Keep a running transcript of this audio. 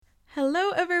Hello,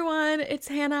 everyone. It's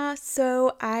Hannah.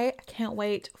 So I can't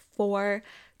wait for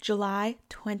July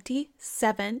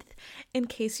 27th. In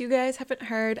case you guys haven't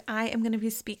heard, I am going to be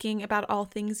speaking about all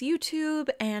things YouTube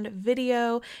and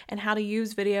video and how to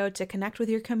use video to connect with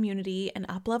your community and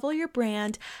uplevel your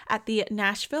brand at the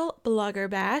Nashville Blogger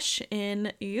Bash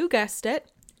in, you guessed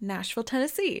it, Nashville,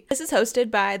 Tennessee. This is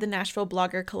hosted by the Nashville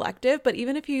Blogger Collective, but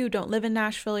even if you don't live in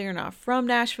Nashville, you're not from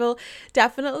Nashville,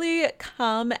 definitely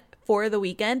come for the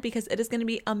weekend because it is going to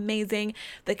be amazing.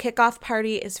 The kickoff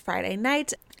party is Friday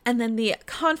night. And then the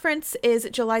conference is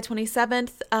July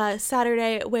 27th,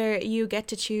 Saturday, where you get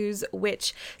to choose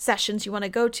which sessions you want to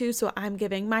go to. So I'm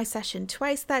giving my session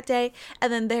twice that day.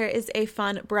 And then there is a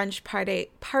fun brunch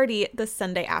party the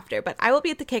Sunday after. But I will be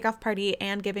at the kickoff party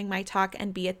and giving my talk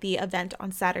and be at the event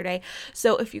on Saturday.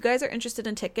 So if you guys are interested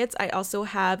in tickets, I also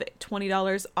have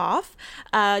 $20 off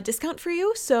discount for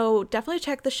you. So definitely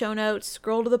check the show notes,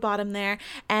 scroll to the bottom there.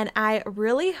 And I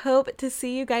really hope to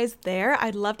see you guys there.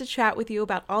 I'd love to chat with you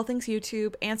about all things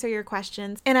YouTube, answer your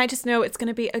questions, and I just know it's going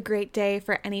to be a great day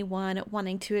for anyone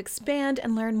wanting to expand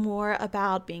and learn more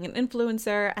about being an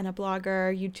influencer and a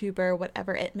blogger, YouTuber,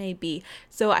 whatever it may be.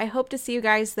 So I hope to see you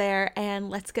guys there, and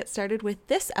let's get started with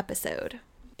this episode.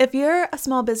 If you're a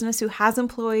small business who has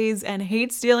employees and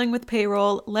hates dealing with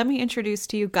payroll, let me introduce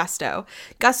to you Gusto.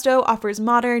 Gusto offers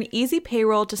modern, easy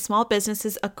payroll to small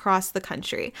businesses across the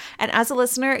country. And as a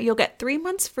listener, you'll get 3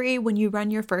 months free when you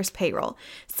run your first payroll.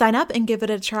 Sign up and give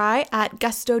it a try at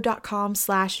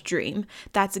gusto.com/dream.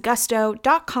 That's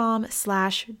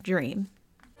gusto.com/dream.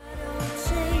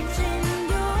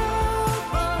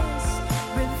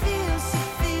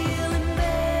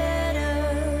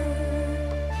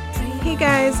 Hey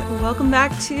guys, welcome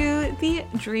back to the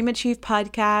Dream Achieve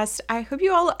podcast. I hope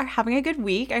you all are having a good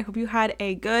week. I hope you had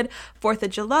a good 4th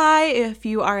of July if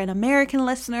you are an American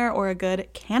listener, or a good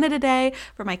Canada Day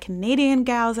for my Canadian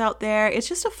gals out there. It's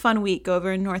just a fun week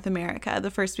over in North America,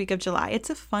 the first week of July. It's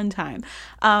a fun time.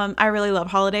 I really love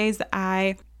holidays.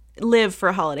 I live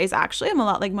for holidays, actually. I'm a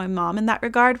lot like my mom in that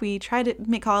regard. We try to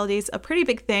make holidays a pretty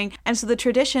big thing. And so the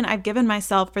tradition I've given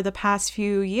myself for the past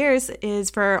few years is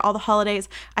for all the holidays,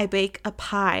 I bake a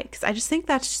pie, because I just think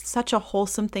that's such a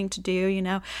wholesome thing to do, you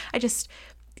know? I just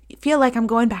feel like I'm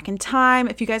going back in time.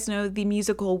 If you guys know the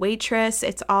musical Waitress,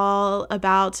 it's all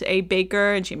about a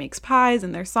baker and she makes pies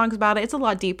and there's songs about it. It's a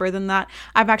lot deeper than that.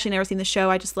 I've actually never seen the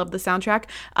show. I just love the soundtrack.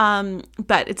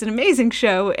 But it's an amazing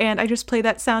show and I just play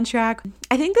that soundtrack.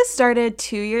 I think this started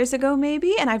 2 years ago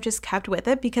maybe, and I've just kept with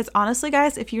it because honestly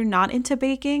guys, if you're not into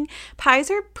baking, pies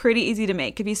are pretty easy to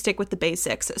make if you stick with the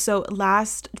basics. So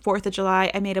last 4th of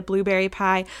July, I made a blueberry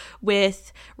pie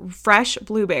with fresh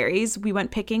blueberries. We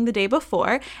went picking the day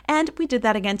before, and we did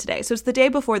that again today. So it's the day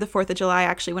before the 4th of July,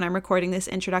 actually, when I'm recording this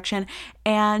introduction.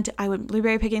 And I went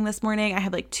blueberry picking this morning. I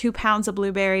have like 2 pounds of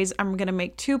blueberries. I'm going to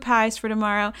make 2 pies for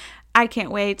tomorrow. I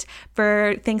can't wait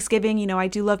for Thanksgiving. You know, I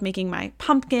do love making my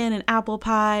pumpkin and apple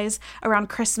pies around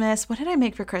Christmas. What did I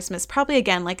make for Christmas? Probably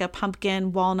again, like a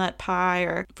pumpkin walnut pie.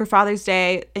 Or for Father's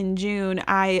Day in June,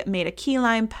 I made a key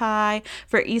lime pie.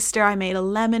 For Easter, I made a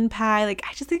lemon pie. Like,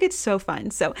 I just think it's so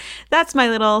fun. So that's my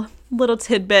little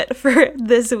tidbit for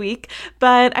this week,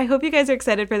 but I hope you guys are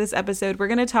excited for this episode. We're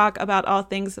going to talk about all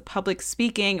things public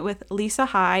speaking with Lisa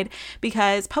Hyde,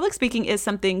 because public speaking is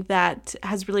something that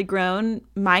has really grown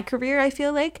my career. I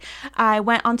feel like I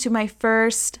went onto my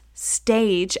first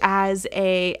stage as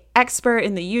a expert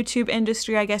in the YouTube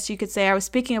industry, I guess you could say. I was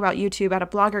speaking about YouTube at a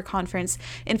blogger conference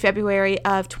in February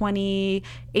of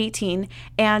 2018,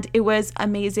 and it was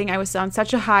amazing. I was on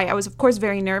such a high. I was, of course,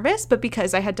 very nervous, but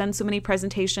because I had done so many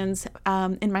presentations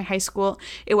in my high school,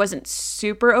 it wasn't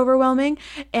super overwhelming.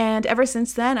 And ever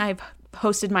since then, I've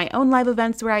hosted my own live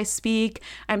events where I speak.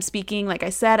 I'm speaking, like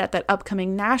I said, at that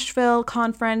upcoming Nashville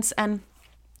conference, and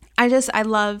I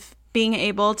love being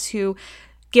able to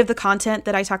give the content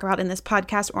that I talk about in this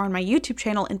podcast or on my YouTube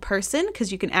channel in person,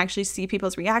 because you can actually see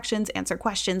people's reactions, answer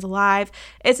questions live.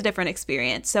 It's a different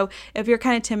experience. So if you're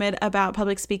kind of timid about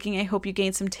public speaking, I hope you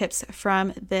gain some tips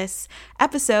from this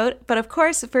episode. But of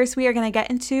course, first we are going to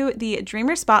get into the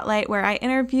Dreamer Spotlight, where I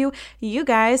interview you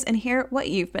guys and hear what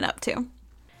you've been up to.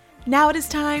 Now it is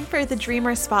time for the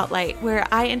Dreamer Spotlight, where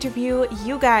I interview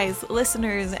you guys,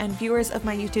 listeners and viewers of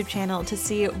my YouTube channel, to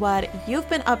see what you've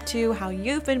been up to, how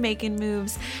you've been making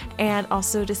moves, and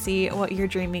also to see what you're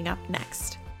dreaming up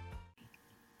next.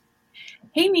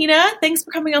 Hey Nina, thanks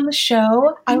for coming on the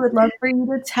show. I would love for you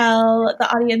to tell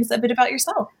the audience a bit about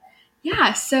yourself.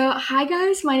 Yeah, so hi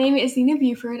guys, my name is Nina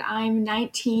Buford. I'm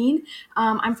 19.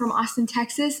 I'm from Austin,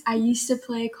 Texas. I used to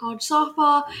play college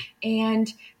softball,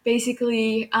 and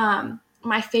basically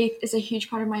my faith is a huge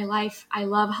part of my life. I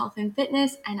love health and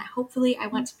fitness, and hopefully I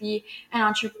want to be an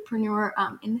entrepreneur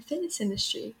in the fitness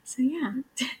industry. So yeah.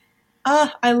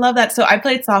 Oh, I love that. So I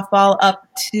played softball up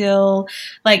till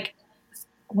like,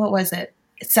 what was it?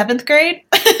 7th grade.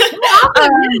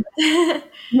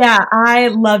 Yeah, I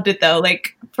loved it though.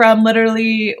 Like from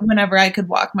literally whenever I could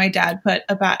walk, my dad put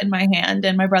a bat in my hand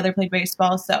and my brother played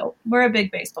baseball. So we're a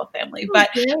big baseball family, but,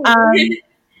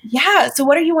 yeah. So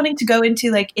what are you wanting to go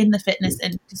into like in the fitness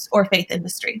or faith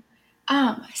industry?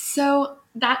 So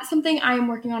that's something I'm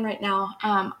working on right now.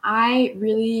 I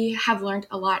really have learned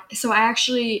a lot. So I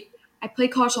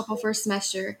played college softball for a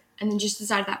semester and then just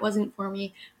decided that wasn't for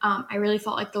me. I really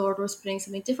felt like the Lord was putting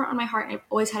something different on my heart, and I've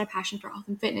always had a passion for health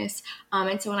and fitness.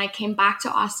 And so when I came back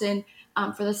to Austin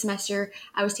for the semester,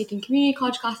 I was taking community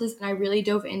college classes, and I really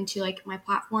dove into like my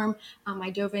platform.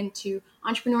 I dove into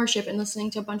entrepreneurship and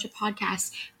listening to a bunch of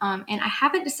podcasts. And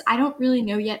I don't really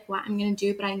know yet what I'm going to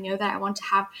do, but I know that I want to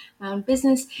have my own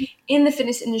business in the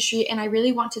fitness industry, and I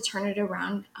really want to turn it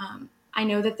around. I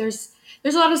know that there's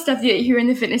a lot of stuff that you hear in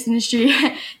the fitness industry.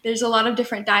 There's a lot of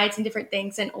different diets and different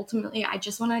things. And ultimately, I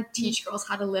just want to teach girls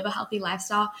how to live a healthy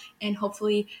lifestyle and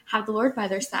hopefully have the Lord by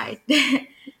their side. Yeah,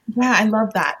 I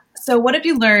love that. So what have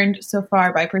you learned so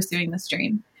far by pursuing this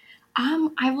dream?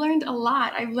 I've learned a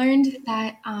lot. I've learned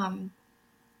that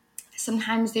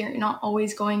sometimes they're not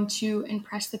always going to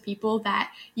impress the people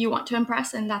that you want to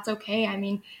impress, and that's okay. I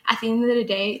mean, at the end of the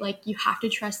day, like, you have to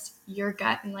trust your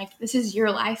gut, and like, this is your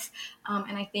life.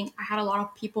 And I think I had a lot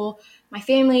of people, my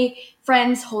family,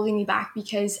 friends, holding me back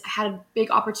because I had a big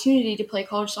opportunity to play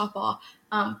college softball.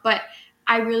 But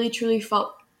I really truly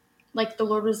felt like the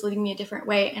Lord was leading me a different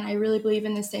way. And I really believe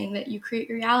in this saying that you create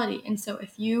your reality. And so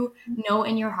if you know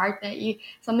in your heart that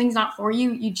something's not for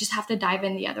you, you just have to dive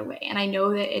in the other way. And I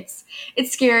know that it's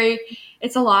scary.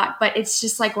 It's a lot, but it's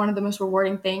just like one of the most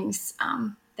rewarding things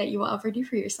that you will ever do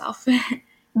for yourself.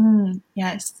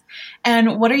 Yes.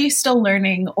 And what are you still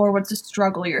learning, or what's the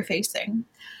struggle you're facing?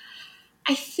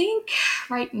 I think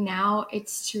right now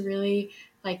it's to really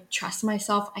trust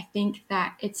myself. I think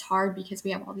that it's hard because we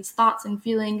have all these thoughts and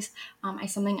feelings.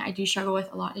 Something I do struggle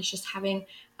with a lot is just having,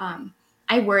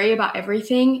 I worry about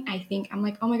everything. I think I'm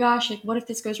like, oh my gosh, like, what if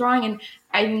this goes wrong? And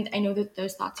I know that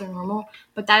those thoughts are normal,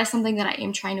 but that is something that I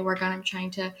am trying to work on. I'm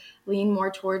trying to lean more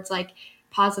towards like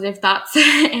positive thoughts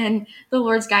and the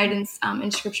Lord's guidance in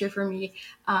scripture for me.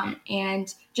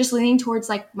 And just leaning towards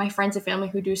like my friends and family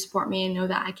who do support me and know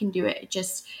that I can do it.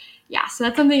 So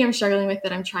that's something I'm struggling with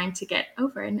that I'm trying to get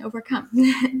over and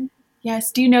overcome.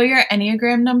 Yes. Do you know your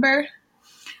Enneagram number?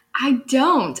 I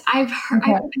don't. I've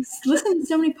listened to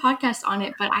so many podcasts on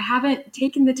it, but I haven't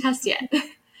taken the test yet.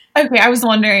 Okay, I was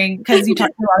wondering because you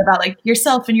talked a lot about like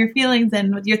yourself and your feelings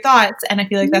and with your thoughts, and I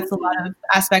feel like that's a lot of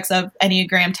aspects of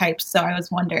Enneagram types. So I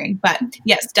was wondering, but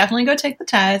yes, definitely go take the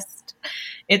test.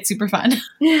 It's super fun.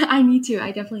 Yeah, I need to.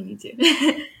 I definitely need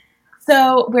to.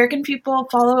 So where can people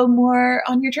follow more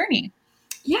on your journey?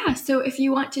 Yeah, so if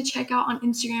you want to check out on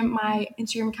Instagram, my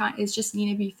Instagram account is just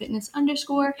NinaBFitness_, and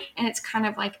it's kind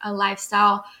of like a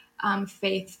lifestyle,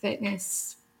 faith,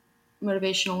 fitness,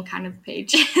 motivational kind of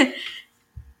page.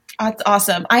 That's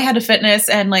awesome. I had a fitness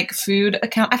and like food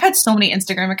account. I've had so many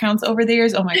Instagram accounts over the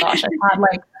years. Oh my gosh. I've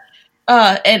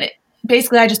had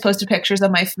basically I just posted pictures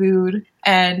of my food,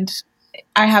 and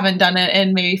I haven't done it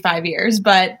in maybe 5 years,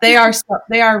 but they are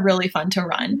really fun to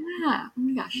run. Yeah. Oh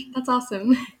my gosh. That's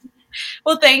awesome.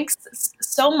 Well, thanks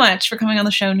so much for coming on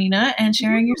the show, Nina, and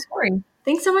sharing your story.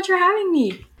 Thanks so much for having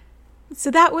me.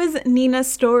 So that was Nina's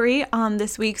story on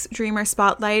this week's Dreamer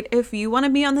Spotlight. If you want to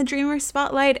be on the Dreamer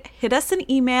Spotlight, hit us an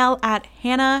email at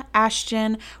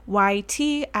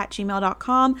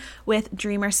hannahashtonyt@gmail.com with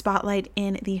Dreamer Spotlight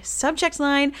in the subject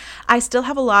line. I still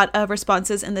have a lot of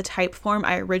responses in the type form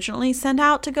I originally sent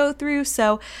out to go through,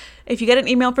 so if you get an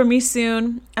email from me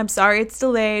soon, I'm sorry it's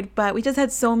delayed, but we just had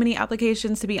so many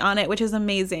applications to be on it, which is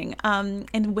amazing.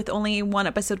 And with only one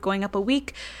episode going up a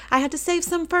week, I had to save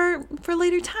some for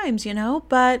later times, you know?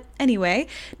 But anyway,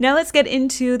 now let's get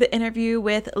into the interview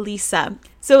with Lisa.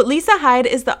 So Lisa Hyde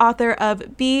is the author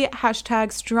of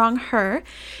 #StrongHer.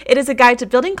 It is a guide to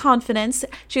building confidence.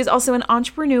 She is also an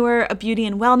entrepreneur, a beauty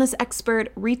and wellness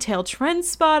expert, retail trend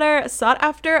spotter, sought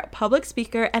after public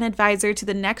speaker, and advisor to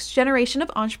the next generation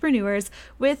of entrepreneurs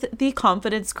with the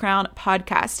Confidence Crown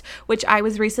podcast, which I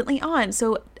was recently on.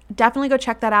 So definitely go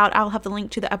check that out. I'll have the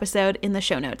link to the episode in the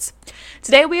show notes.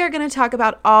 Today we are going to talk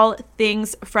about all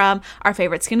things from our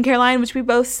favorite skincare line, which we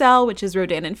both sell, which is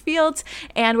Rodan & Fields,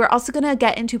 and we're also going to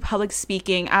get into public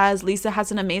speaking, as Lisa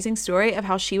has an amazing story of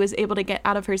how she was able to get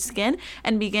out of her skin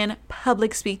and begin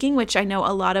public speaking, which I know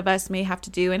a lot of us may have to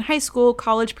do in high school,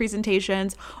 college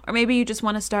presentations, or maybe you just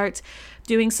want to start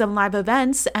doing some live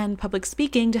events and public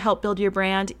speaking to help build your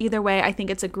brand. Either way, I think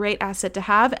it's a great asset to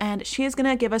have, and she is going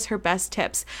to give us her best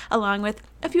tips, along with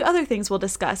a few other things we'll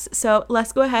discuss. So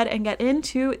let's go ahead and get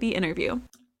into the interview.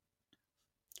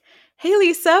 Hey,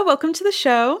 Lisa, welcome to the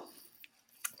show.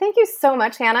 Thank you so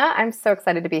much, Hannah. I'm so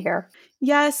excited to be here.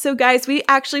 Yes. So guys, we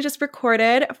actually just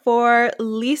recorded for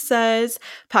Lisa's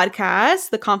podcast,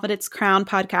 the Confidence Crown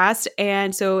podcast.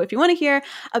 And so if you want to hear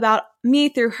about me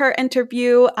through her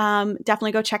interview,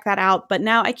 definitely go check that out. But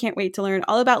now I can't wait to learn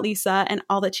all about Lisa and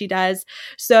all that she does.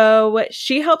 So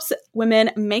she helps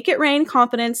women make it rain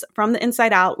confidence from the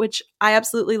inside out, which I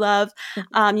absolutely love.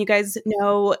 You guys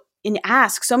know and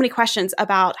ask so many questions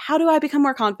about how do I become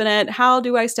more confident? How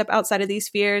do I step outside of these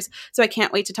fears? So I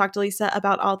can't wait to talk to Lisa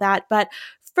about all that. But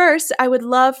first, I would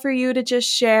love for you to just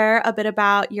share a bit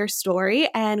about your story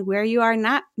and where you are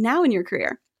now in your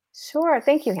career. Sure.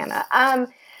 Thank you, Hannah.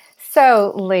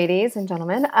 So ladies and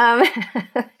gentlemen, let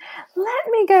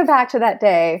me go back to that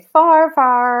day far,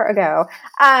 far ago.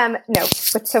 No,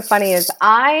 what's so funny is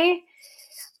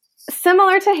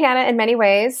similar to Hannah in many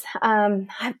ways,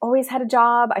 I've always had a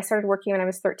job. I started working when I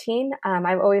was 13.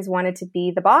 I've always wanted to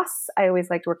be the boss. I always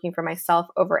liked working for myself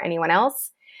over anyone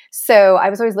else. So I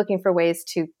was always looking for ways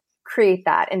to create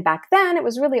that. And back then, it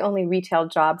was really only retail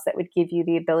jobs that would give you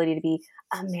the ability to be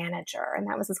a manager. And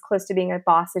that was as close to being a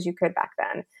boss as you could back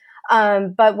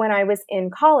then. But when I was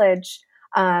in college,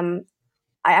 I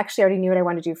actually already knew what I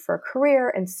wanted to do for a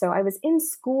career. And so I was in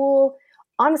school,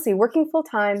 honestly, working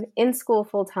full-time, in school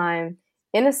full-time,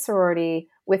 in a sorority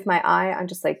with my eye on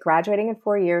just like graduating in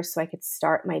 4 years so I could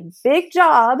start my big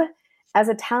job as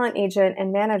a talent agent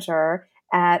and manager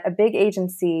at a big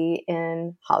agency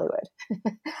in Hollywood.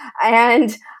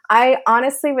 And I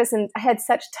honestly I had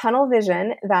such tunnel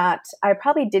vision that I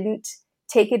probably didn't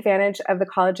take advantage of the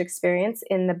college experience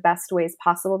in the best ways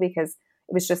possible because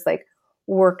it was just like,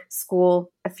 work,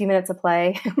 school, a few minutes of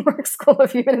play, work, school, a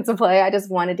few minutes of play. I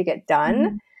just wanted to get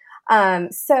done.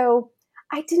 So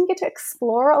I didn't get to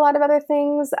explore a lot of other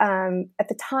things. At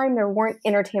the time, there weren't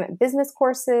entertainment business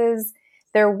courses.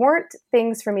 There weren't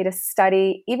things for me to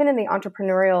study, even in the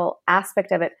entrepreneurial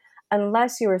aspect of it,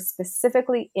 unless you were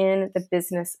specifically in the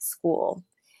business school.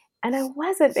 And I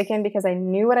wasn't, again, because I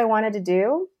knew what I wanted to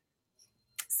do.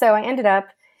 So I ended up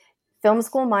film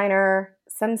school minor,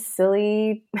 some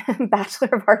silly Bachelor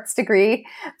of Arts degree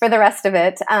for the rest of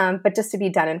it, but just to be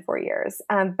done in 4 years.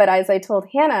 But as I told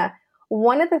Hannah,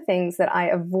 one of the things that I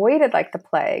avoided like the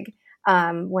plague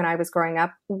when I was growing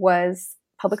up was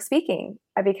public speaking,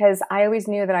 because I always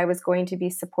knew that I was going to be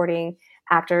supporting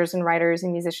actors and writers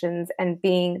and musicians and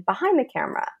being behind the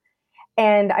camera.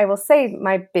 And I will say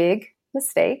my big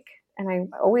mistake, and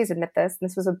I always admit this, and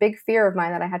this was a big fear of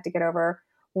mine that I had to get over,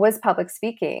 was public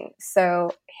speaking.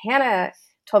 So Hannah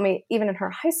told me even in her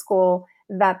high school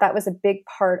that was a big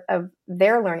part of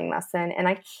their learning lesson. And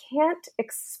I can't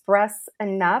express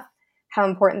enough how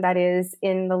important that is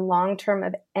in the long term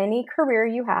of any career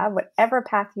you have, whatever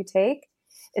path you take,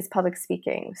 is public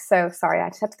speaking. So sorry, I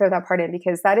just have to throw that part in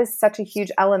because that is such a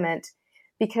huge element,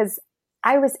 because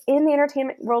I was in the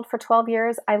entertainment world for 12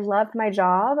 years. I loved my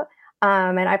job,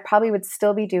 and I probably would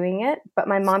still be doing it, but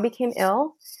my mom became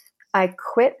ill. I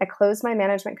quit. I closed my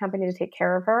management company to take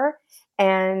care of her,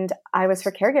 and I was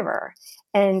her caregiver.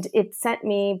 And it sent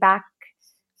me back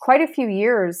quite a few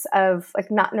years of like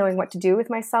not knowing what to do with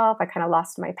myself. I kind of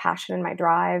lost my passion and my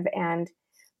drive. And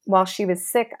while she was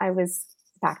sick, I was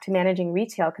back to managing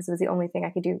retail because it was the only thing I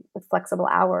could do with flexible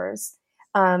hours.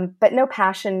 But no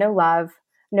passion, no love,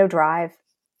 no drive.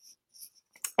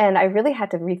 And I really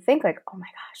had to rethink like, oh my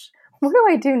gosh, what do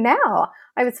I do now?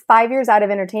 I was 5 years out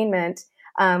of entertainment,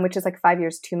 which is like 5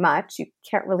 years too much. You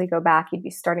can't really go back. You'd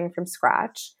be starting from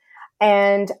scratch.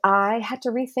 And I had to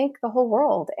rethink the whole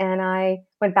world. And I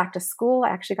went back to school. I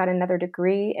actually got another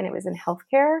degree, and it was in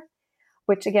healthcare,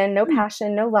 which again, no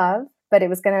passion, no love, but it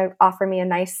was going to offer me a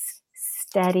nice,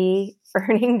 steady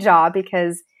earning job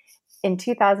because in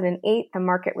 2008, the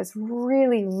market was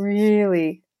really,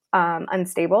 really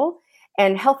unstable.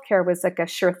 And healthcare was like a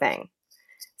sure thing.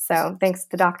 So thanks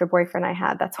to the doctor boyfriend I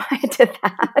had, that's why I did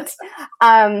that.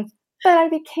 But I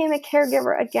became a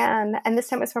caregiver again. And this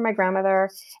time it was for my grandmother.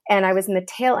 And I was in the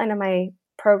tail end of my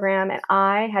program and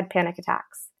I had panic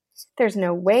attacks. There's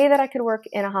no way that I could work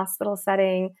in a hospital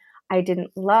setting. I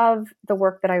didn't love the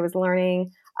work that I was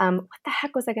learning. What the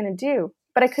heck was I going to do?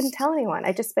 But I couldn't tell anyone.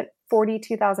 I just spent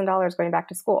 $42,000 going back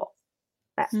to school.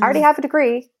 I already have a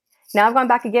degree. Now I've gone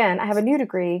back again. I have a new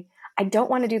degree. I don't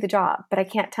want to do the job, but I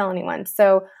can't tell anyone.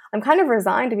 So I'm kind of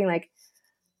resigned to being like,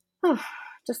 oh,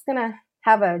 just going to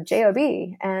have a job,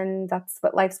 and that's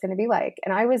what life's going to be like.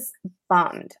 And I was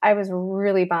bummed. I was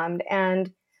really bummed.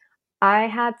 And I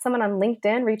had someone on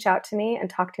LinkedIn reach out to me and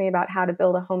talk to me about how to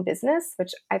build a home business,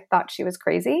 which I thought she was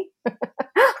crazy.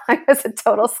 I was a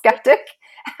total skeptic.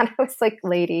 And I was like,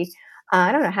 lady,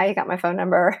 I don't know how you got my phone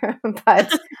number,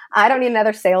 but I don't need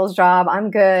another sales job.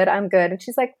 I'm good. I'm good. And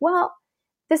she's like, well,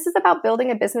 this is about building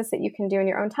a business that you can do in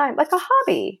your own time, like a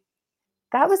hobby.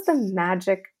 That was the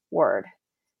magic word.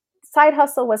 Side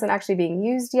hustle wasn't actually being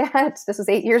used yet. This was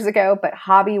 8 years ago, but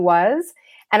hobby was.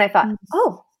 And I thought,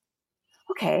 oh,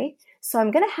 okay. So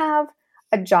I'm going to have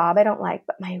a job I don't like,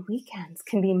 but my weekends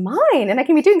can be mine, and I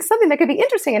can be doing something that could be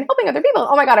interesting and helping other people.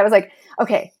 Oh my God. I was like,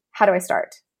 okay, how do I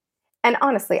start? And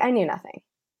honestly, I knew nothing.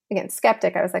 Again,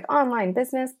 skeptic. I was like, online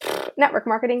business, network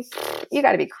marketing, you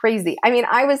got to be crazy. I mean,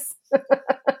 I was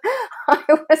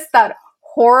that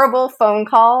horrible phone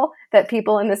call that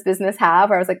people in this business have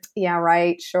where I was like, yeah,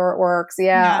 right. Sure. It works.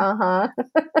 Yeah.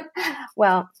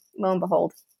 Well, lo and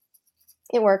behold,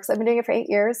 it works. I've been doing it for 8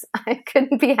 years. I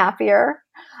couldn't be happier.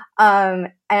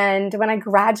 And when I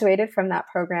graduated from that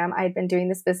program, I had been doing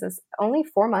this business only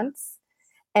 4 months,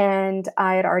 and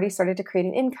I had already started to create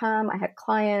an income. I had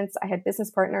clients, I had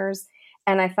business partners,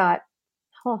 and I thought,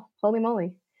 oh, holy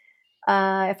moly.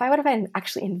 If I would have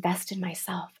actually invested in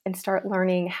myself and start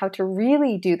learning how to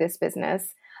really do this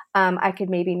business, I could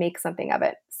maybe make something of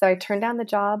it. So I turned down the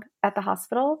job at the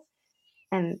hospital,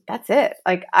 and that's it.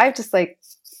 Like, I just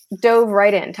dove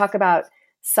right in. Talk about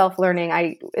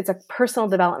self-learning. It's a personal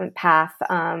development path.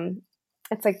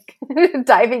 It's like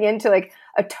diving into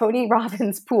a Tony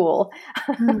Robbins pool.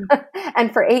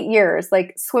 And for 8 years,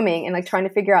 swimming and trying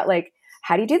to figure out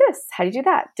how do you do this? How do you do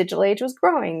that? Digital age was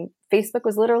growing. Facebook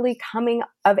was literally coming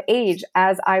of age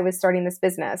as I was starting this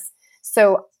business.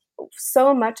 So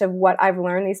much of what I've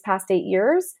learned these past 8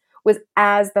 years was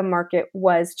as the market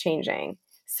was changing.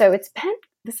 So it's been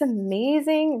this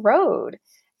amazing road.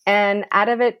 And out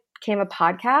of it came a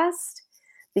podcast,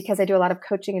 because I do a lot of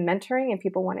coaching and mentoring, and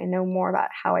people want to know more about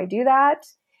how I do that.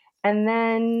 And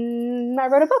then I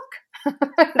wrote a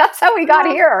book. That's how we got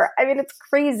here. I mean, it's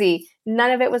crazy.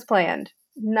 None of it was planned.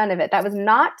 None of it. That was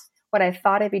not what I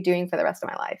thought I'd be doing for the rest of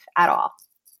my life at all.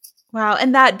 Wow.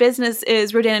 And that business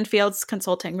is Rodan and Fields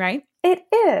Consulting, right? It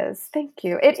is. Thank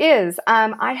you. It is.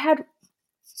 I had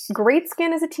great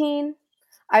skin as a teen.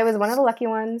 I was one of the lucky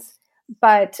ones.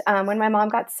 But when my mom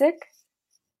got sick,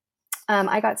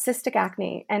 I got cystic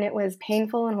acne, and it was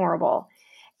painful and horrible.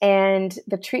 And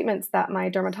the treatments that my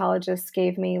dermatologist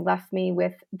gave me left me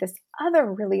with this other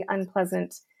really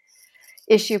unpleasant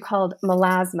issue called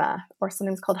melasma, or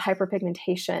sometimes called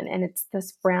hyperpigmentation. And it's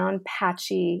this brown,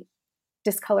 patchy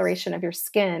discoloration of your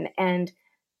skin, and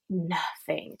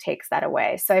nothing takes that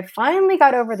away. So I finally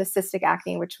got over the cystic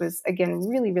acne, which was, again,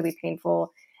 really, really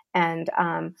painful. And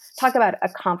talk about a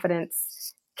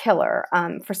confidence killer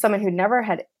for someone who never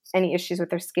had any issues with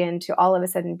their skin to all of a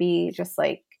sudden be just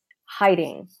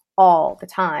hiding all the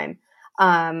time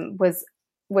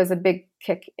was a big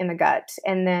kick in the gut.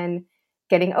 And then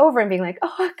getting over and being like,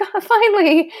 oh God,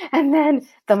 finally. And then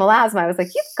the melasma, I was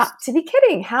like, you've got to be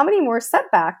kidding. How many more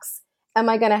setbacks am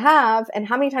I going to have? And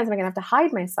how many times am I going to have to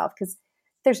hide myself? Because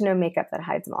there's no makeup that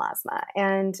hides melasma.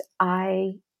 And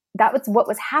that was what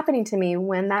was happening to me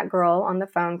when that girl on the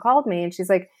phone called me, and she's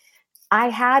like, I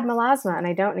had melasma and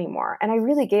I don't anymore. And I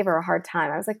really gave her a hard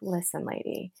time. I was like, listen,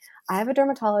 lady, I have a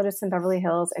dermatologist in Beverly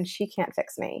Hills and she can't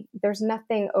fix me. There's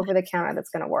nothing over the counter that's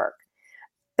going to work.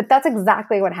 But that's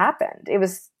exactly what happened. It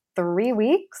was 3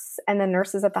 weeks, and the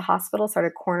nurses at the hospital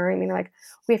started cornering me. They're like,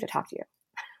 we have to talk to you.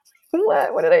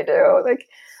 What did I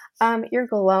do? You're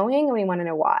glowing and we want to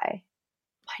know why.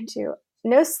 Mind you,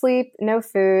 no sleep, no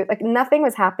food, nothing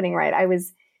was happening right. I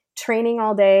was training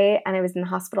all day, and I was in the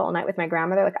hospital all night with my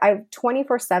grandmother. I'm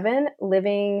 24/7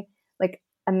 living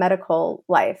a medical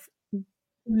life.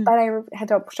 But I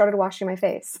started washing my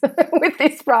face with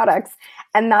these products,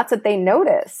 and that's what they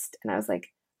noticed. And I was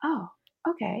like, oh,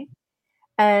 okay.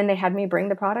 And they had me bring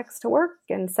the products to work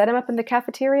and set them up in the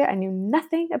cafeteria. I knew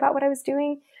nothing about what I was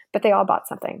doing, but they all bought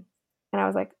something. And I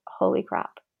was like, holy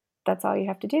crap. That's all you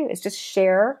have to do is just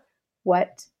share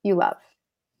what you love.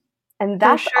 And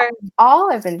that's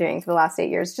all I've been doing for the last 8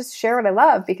 years. Just share what I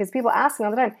love, because people ask me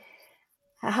all the time,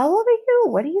 how old are you?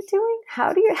 What are you doing?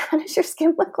 How does your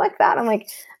skin look like that? I'm like,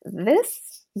 this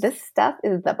stuff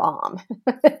is the bomb.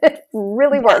 It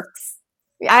really works.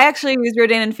 Yeah. I actually use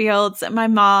Rodan & Fields. My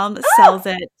mom sells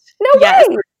it. No Yes.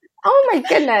 way. Oh my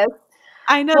goodness.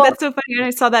 I know, Well, that's so funny. And I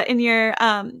saw that in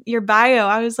your bio.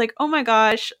 I was like, oh my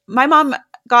gosh. My mom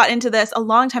got into this a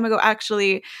long time ago,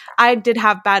 actually. I did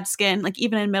have bad skin, like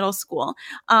even in middle school.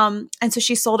 And so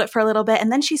she sold it for a little bit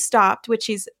and then she stopped, which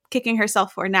she's kicking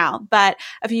herself for now. But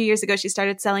a few years ago, she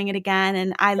started selling it again.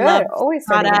 And I love always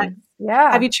the product. studying.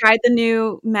 Yeah. Have you tried the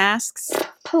new masks?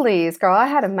 Please, girl. I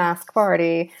had a mask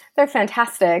party. They're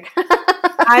fantastic.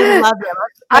 I love them.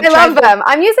 I love them.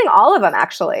 I'm using all of them,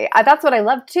 actually. That's what I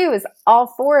love, too, is all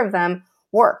 4 of them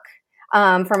work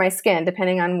for my skin,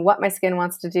 depending on what my skin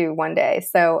wants to do one day.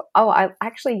 So, I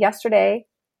actually yesterday,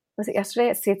 was it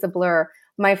yesterday? See, it's a blur.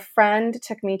 My friend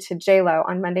took me to J-Lo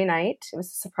on Monday night. It was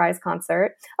a surprise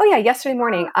concert. Oh, yeah, yesterday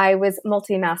morning, I was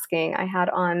multi-masking. I had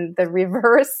on the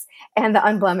Reverse and the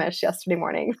Unblemished yesterday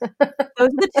morning. Those are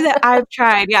the 2 that I've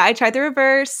tried. Yeah, I tried the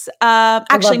Reverse.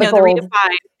 Actually, no, the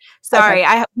Redefine. Sorry,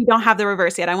 okay. We don't have the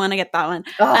Reverse yet. I want to get that one.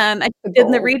 I did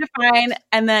the Redefine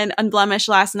and then Unblemished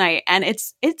last night, and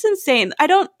it's insane.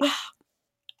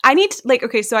 I need to, like,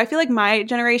 okay, so I feel like my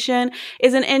generation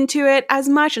isn't into it as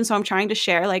much, and so I'm trying to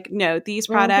share, like, no, these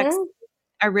products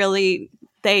are really,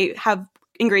 they have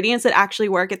ingredients that actually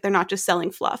work. They're not just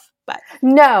selling fluff. But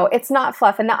no, it's not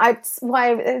fluff, and that's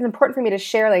why it's important for me to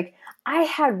share. Like, I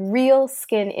had real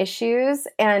skin issues,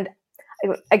 and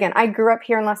again, I grew up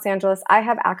here in Los Angeles. I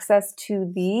have access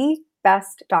to the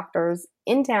best doctors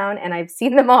in town, and I've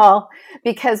seen them all,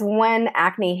 because when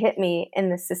acne hit me in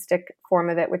the cystic form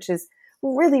of it, which is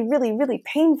really, really, really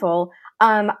painful,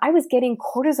 I was getting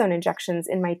cortisone injections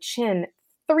in my chin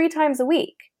 3 times a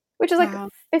week, which is like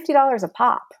 $50 a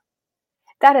pop.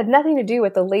 That had nothing to do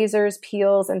with the lasers,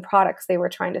 peels, and products they were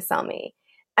trying to sell me.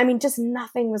 I mean, just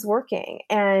nothing was working.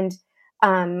 And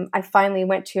I finally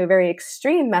went to a very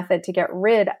extreme method to get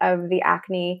rid of the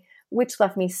acne, which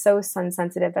left me so sun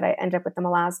sensitive that I ended up with the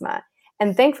melasma.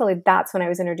 And thankfully, that's when I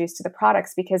was introduced to the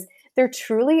products, because there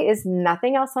truly is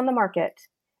nothing else on the market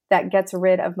that gets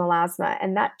rid of melasma.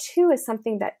 And that too is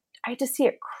something that I just see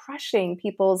it crushing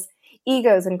people's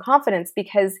egos and confidence,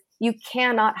 because you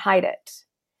cannot hide it.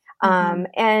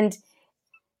 And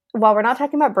while we're not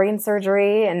talking about brain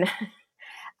surgery, and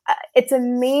it's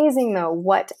amazing though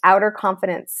what outer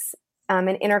confidence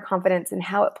and inner confidence and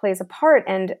how it plays a part.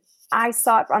 And I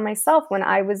saw it on myself when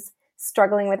I was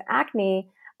struggling with acne.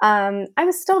 I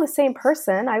was still the same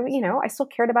person. I still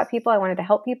cared about people. I wanted to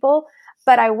help people,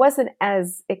 but I wasn't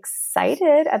as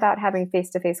excited about having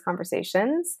face-to-face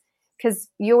conversations, because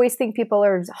you always think people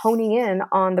are honing in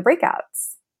on the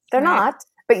breakouts. They're not,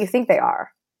 but you think they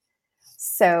are.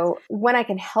 So when I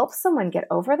can help someone get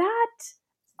over that,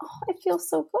 it feels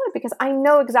so good, because I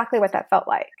know exactly what that felt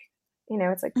like.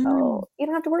 It's like, oh, you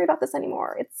don't have to worry about this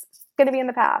anymore. It's going to be in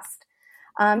the past.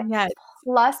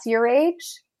 Plus, your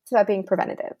age, it's about being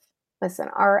preventative. Listen,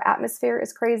 our atmosphere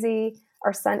is crazy.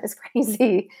 Our sun is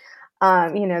crazy.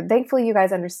 Thankfully you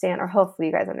guys understand, or hopefully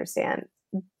you guys understand.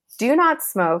 Do not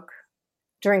smoke,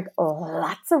 drink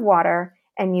lots of water,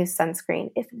 and use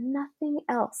sunscreen. If nothing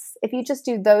else, if you just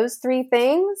do those 3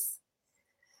 things,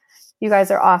 you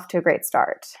guys are off to a great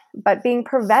start. But being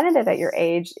preventative at your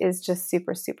age is just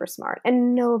super, super smart.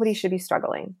 And nobody should be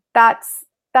struggling. That's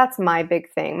my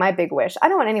big thing, my big wish. I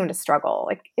don't want anyone to struggle.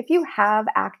 Like, if you have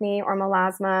acne or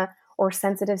melasma or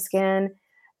sensitive skin,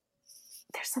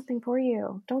 there's something for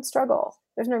you. Don't struggle.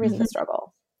 There's no reason to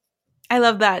struggle. I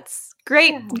love that.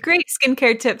 Great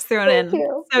skincare tips thrown in. Thank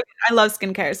you. So I love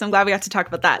skincare, so I'm glad we got to talk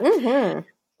about that.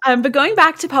 But going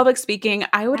back to public speaking,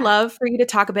 I would love for you to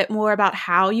talk a bit more about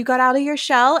how you got out of your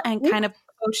shell and kind of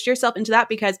coached yourself into that,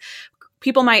 because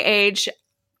people my age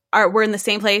were in the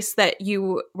same place that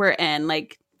you were in,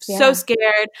 like so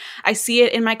scared. I see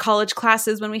it in my college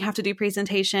classes when we have to do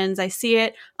presentations. I see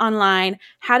it online.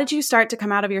 How did you start to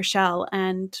come out of your shell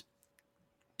and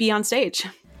be on stage?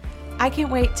 I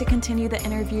can't wait to continue the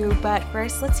interview, but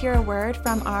first let's hear a word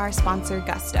from our sponsor,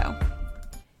 Gusto.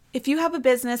 If you have a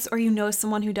business or you know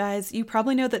someone who does, you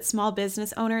probably know that small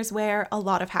business owners wear a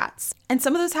lot of hats. And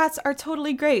some of those hats are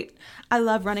totally great. I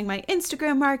love running my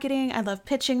Instagram marketing. I love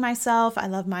pitching myself. I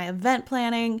love my event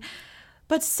planning.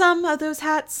 But some of those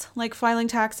hats, like filing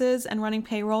taxes and running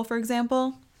payroll, for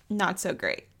example, not so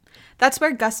great. That's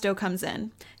where Gusto comes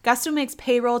in. Gusto makes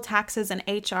payroll, taxes, and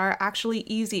HR actually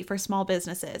easy for small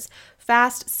businesses.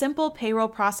 Fast, simple payroll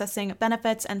processing,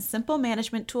 benefits, and simple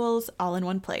management tools all in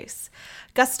one place.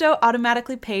 Gusto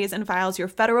automatically pays and files your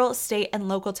federal, state, and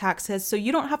local taxes, so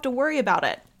you don't have to worry about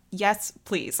it. Yes,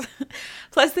 please.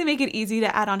 Plus, they make it easy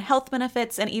to add on health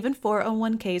benefits and even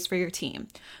 401ks for your team.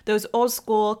 Those old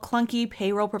school, clunky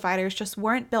payroll providers just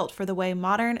weren't built for the way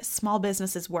modern small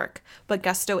businesses work, but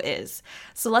Gusto is.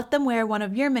 So let them wear one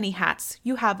of your many hats.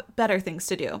 You have better things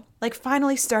to do, like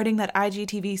finally starting that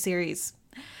IGTV series.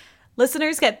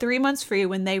 Listeners get 3 months free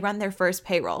when they run their first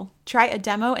payroll. Try a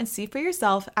demo and see for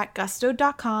yourself at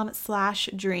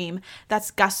gusto.com/dream. That's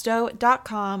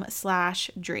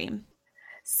gusto.com/dream.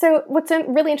 So what's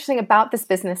really interesting about this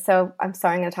business, so I'm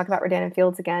sorry, I'm going to talk about Rodan and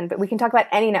Fields again, but we can talk about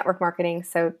any network marketing,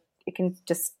 so you can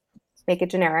just make it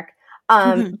generic.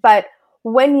 But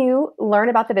when you learn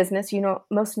about the business, you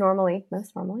most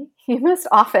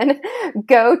often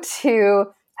go to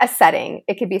a setting.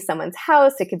 It could be someone's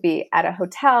house, it could be at a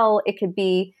hotel, it could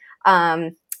be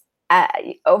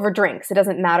over drinks. It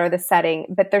doesn't matter the setting,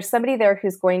 but there's somebody there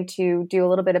who's going to do a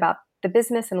little bit about the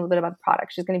business and a little bit about the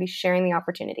product. She's going to be sharing the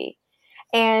opportunity.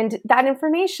 And that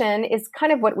information is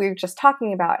kind of what we were just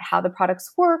talking about, how the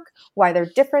products work, why they're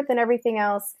different than everything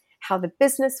else, how the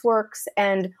business works,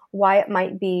 and why it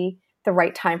might be the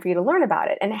right time for you to learn about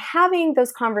it. And having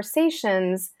those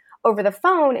conversations over the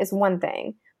phone is one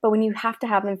thing, but when you have to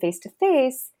have them face to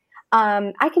face,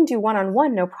 I can do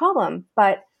one-on-one, no problem.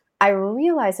 But I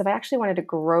realized if I actually wanted to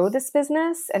grow this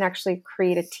business and actually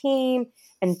create a team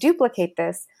and duplicate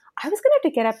this, I was going to have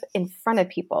to get up in front of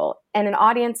people and an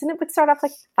audience, and it would start off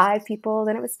like 5 people,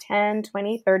 then it was 10,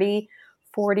 20, 30,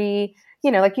 40,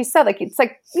 like you said, like it's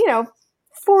like,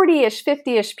 40-ish,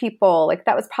 50-ish people. Like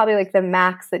that was probably like the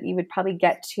max that you would probably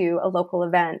get to a local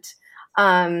event.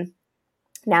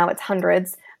 Now it's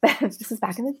hundreds, but this was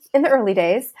back in the early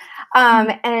days.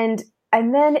 And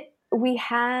then we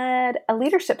had a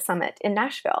leadership summit in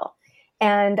Nashville,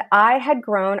 and I had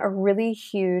grown a really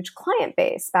huge client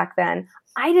base back then.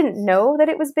 I didn't know that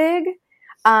it was big,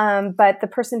 but the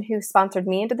person who sponsored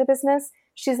me into the business,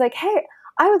 she's like, hey,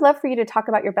 I would love for you to talk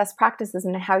about your best practices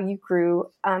and how you grew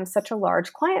such a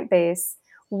large client base.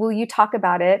 Will you talk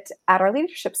about it at our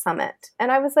leadership summit?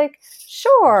 And I was like,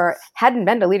 sure. Hadn't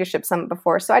been to leadership summit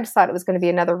before, so I just thought it was going to be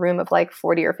another room of like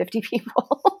 40 or 50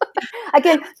 people.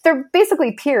 Again, they're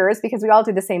basically peers because we all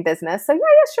do the same business. So yeah,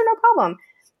 sure, no problem.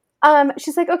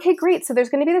 She's like, okay, great. So there's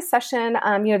going to be this session.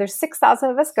 There's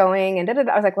 6,000 of us going, and I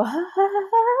was like, what?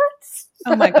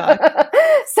 Oh my God.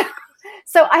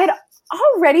 So I had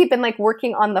already been like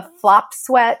working on the flop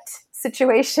sweat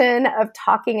situation of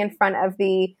talking in front of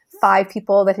the 5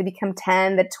 people that had become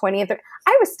 10, the 20, and 30.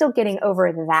 I was still getting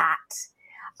over that.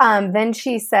 Then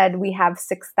she said, we have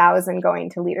 6,000 going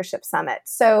to Leadership Summit.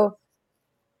 So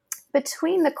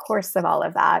between the course of all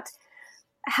of that,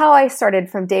 how I started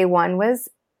from day one was,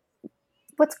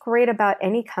 what's great about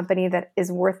any company that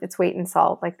is worth its weight in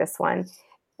salt like this one,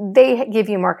 they give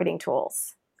you marketing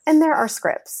tools. And there are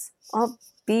scripts. I'll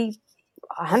be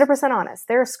 100% honest.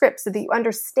 There are scripts so that you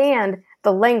understand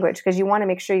the language, because you want to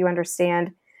make sure you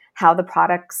understand how the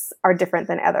products are different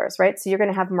than others, right? So you're going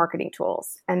to have marketing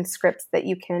tools and scripts that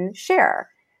you can share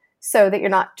so that you're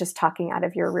not just talking out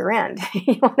of your rear end.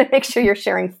 You want to make sure you're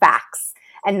sharing facts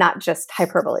and not just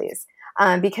hyperboles.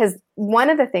 Because one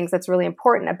of the things that's really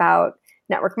important about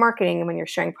network marketing and when you're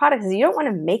sharing products is you don't want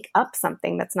to make up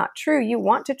something that's not true. You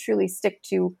want to truly stick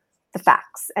to the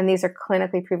facts. And these are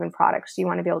clinically proven products. So you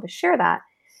want to be able to share that.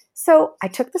 So I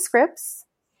took the scripts.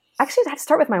 Actually, I had to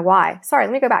start with my why. Sorry,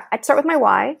 let me go back. I'd start with my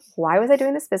why. Why was I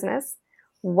doing this business?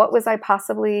 What was I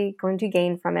possibly going to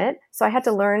gain from it? So I had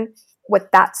to learn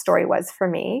what that story was for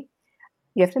me.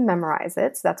 You have to memorize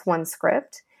it. So that's one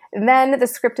script. And then the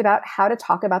script about how to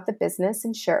talk about the business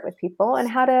and share it with people, and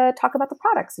how to talk about the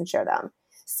products and share them.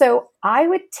 So I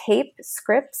would tape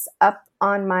scripts up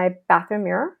on my bathroom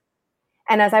mirror.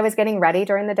 And as I was getting ready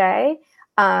during the day,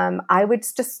 I would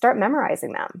just start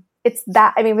memorizing them.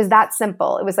 It was that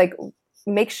simple. It was like,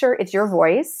 make sure it's your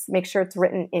voice, make sure it's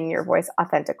written in your voice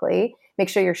authentically, make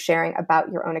sure you're sharing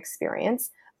about your own experience,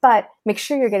 but make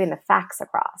sure you're getting the facts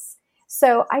across.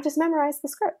 So I just memorized the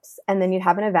scripts, and then you'd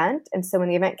have an event. And so when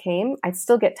the event came, I'd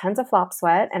still get tons of flop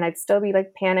sweat, and I'd still be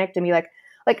like panicked and be like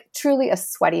truly a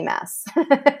sweaty mess.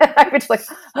 I would just like,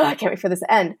 oh, I can't wait for this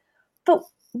to end. But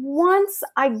once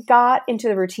I got into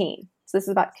the routine, so this is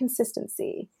about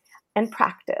consistency and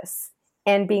practice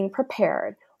and being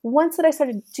prepared. Once that I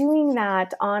started doing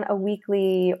that on a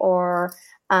weekly or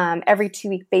every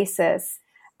 2-week basis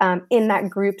in that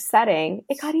group setting,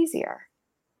 it got easier.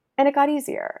 And it got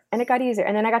easier, and it got easier.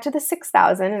 And then I got to the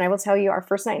 6,000, and I will tell you, our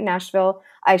first night in Nashville,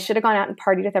 I should have gone out and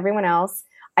partied with everyone else.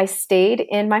 I stayed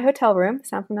in my hotel room,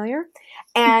 sound familiar?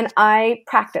 And I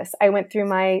practiced. I went through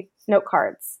my note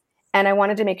cards, and I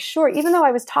wanted to make sure, even though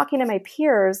I was talking to my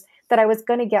peers, that I was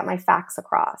going to get my facts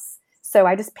across. So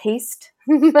I just paced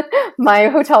my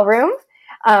hotel room.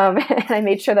 And I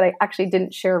made sure that I actually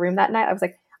didn't share a room that night. I was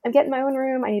like, I'm getting my own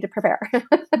room. I need to prepare.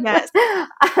 Yes.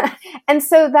 And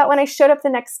so that when I showed up the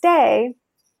next day,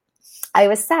 I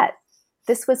was set.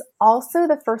 This was also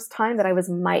the first time that I was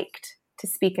mic'd to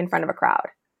speak in front of a crowd.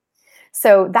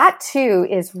 So that too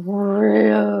is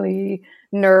really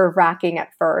nerve-wracking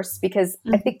at first, because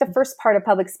I think the first part of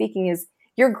public speaking is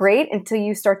you're great until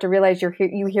you start to realize you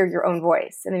hear your own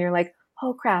voice. And then you're like,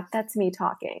 oh crap, that's me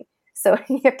talking. So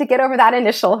you have to get over that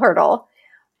initial hurdle.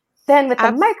 Then with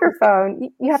the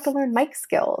microphone, you have to learn mic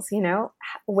skills,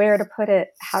 where to put it,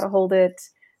 how to hold it.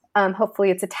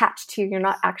 Hopefully it's attached to you. You're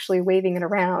not actually waving it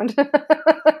around.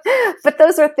 But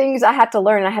those are things I had to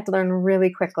learn. I had to learn really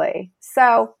quickly.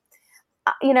 So,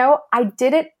 I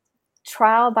did it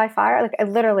trial by fire. Like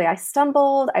I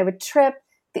stumbled, I would trip.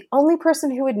 The only person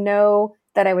who would know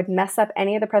that I would mess up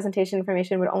any of the presentation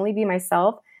information would only be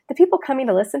myself. The people coming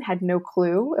to listen had no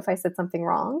clue if I said something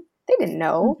wrong. They didn't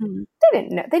know. They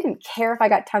didn't know. They didn't care if I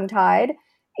got tongue-tied.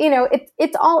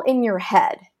 It's all in your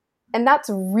head. And that's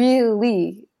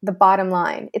really the bottom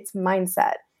line. It's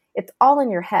mindset. It's all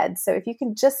in your head. So if you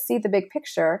can just see the big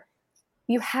picture,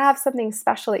 you have something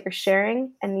special that you're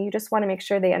sharing, and you just want to make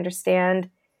sure they understand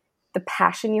the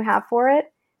passion you have for it.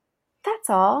 That's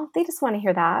all. They just want to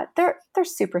hear that. They're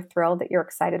super thrilled that you're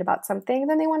excited about something, and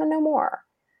then they want to know more.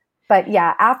 But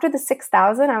yeah, after the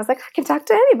 6,000, I was like, I can talk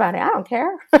to anybody. I don't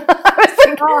care. I was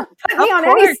like, put me on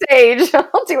any stage.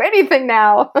 I'll do anything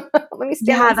now. Let me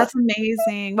stand. Yeah, that's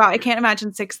amazing. Wow, I can't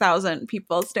imagine 6,000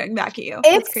 people staring back at you.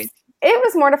 That's crazy. It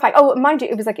was mortifying. Oh, mind you,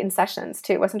 it was like in sessions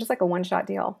too. It wasn't just like a one-shot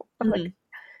deal.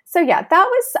 So yeah, that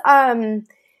was,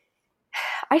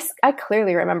 I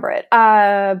clearly remember it.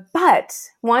 But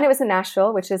one, it was in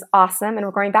Nashville, which is awesome. And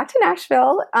we're going back to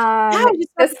Nashville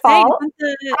this fall.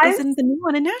 Isn't the new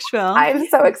one in Nashville? I'm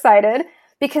so excited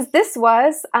because this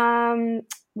was,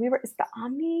 it's the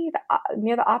Omni,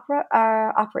 near the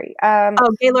Opry.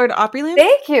 Gaylord Opryland?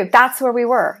 Thank you. That's where we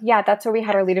were. Yeah, that's where we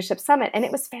had our leadership summit. And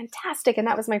it was fantastic. And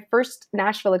that was my first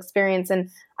Nashville experience. And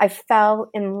I fell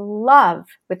in love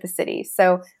with the city.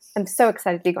 So I'm so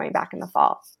excited to be going back in the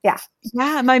fall. Yeah.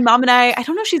 Yeah. My mom and I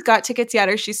don't know if she's got tickets yet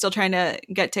or she's still trying to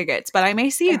get tickets, but I may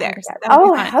see you there. So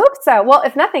I hope so. Well,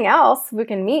 if nothing else, we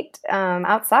can meet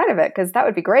outside of it, because that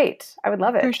would be great. I would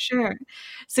love it. For sure.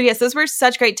 So yes, those were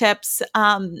such great tips.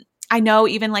 I know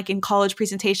even like in college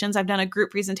presentations, I've done a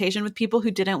group presentation with people who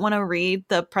didn't want to read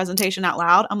the presentation out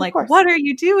loud. I'm like, what are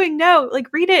you doing? No, like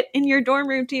read it in your dorm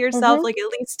room to yourself, like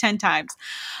at least 10 times.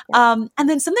 Yeah. And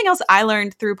then something else I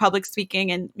learned through public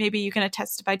speaking, and maybe you can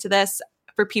testify to this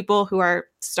for people who are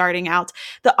starting out,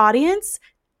 the audience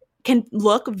can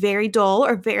look very dull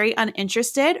or very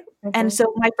uninterested. And so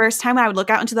my first time I would look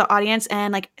out into the audience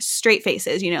and like straight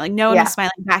faces, like no one was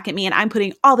smiling back at me, and I'm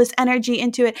putting all this energy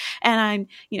into it, and I'm,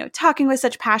 talking with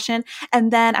such passion.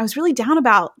 And then I was really down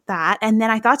about that. And then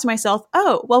I thought to myself,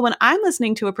 oh, well, when I'm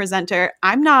listening to a presenter,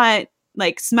 I'm not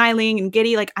like smiling and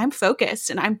giddy, like I'm focused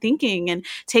and I'm thinking and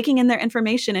taking in their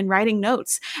information and writing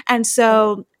notes. And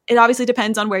so it obviously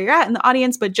depends on where you're at in the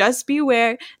audience, but just be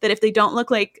aware that if they don't look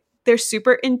like they're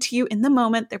super into you in the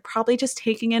moment, they're probably just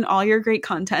taking in all your great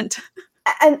content.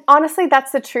 And honestly,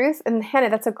 that's the truth. And Hannah,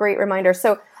 that's a great reminder.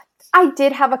 So I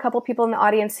did have a couple people in the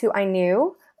audience who I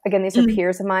knew. Again, these are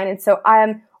peers of mine. And so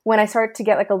when I started to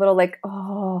get like a little like,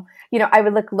 I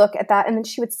would look at that, and then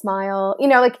she would smile.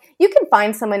 Like you can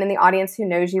find someone in the audience who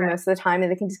knows you most of the time,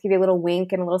 and they can just give you a little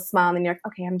wink and a little smile, and then you're like,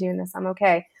 okay, I'm doing this. I'm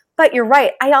okay. But you're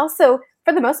right. I also,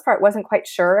 for the most part, wasn't quite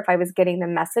sure if I was getting the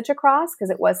message across, because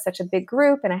it was such a big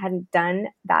group and I hadn't done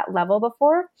that level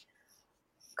before.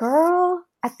 Girl,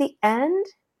 at the end,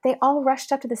 they all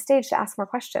rushed up to the stage to ask more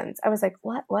questions. I was like,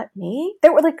 what, me?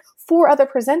 There were like 4 other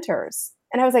presenters.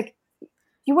 And I was like,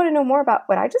 you want to know more about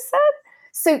what I just said?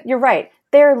 So you're right.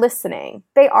 They're listening.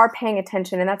 They are paying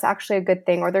attention, and that's actually a good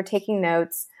thing, or they're taking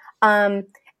notes. And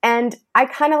I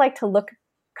kind of like to look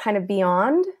kind of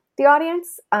beyond the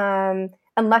audience.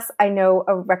 Unless I know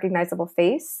a recognizable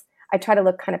face, I try to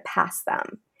look kind of past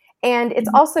them. And it's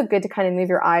also good to kind of move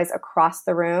your eyes across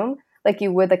the room, like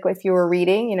you would, like if you were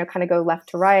reading, kind of go left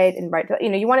to right and right to,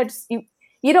 you want to just,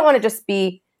 you don't want to just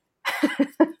be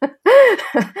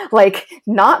like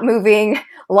not moving,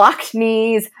 locked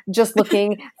knees, just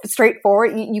looking straight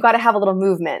forward. You got to have a little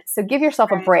movement. So give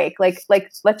yourself a break, like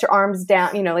let your arms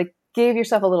down, like give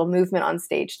yourself a little movement on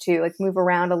stage too, like move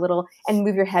around a little and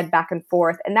move your head back and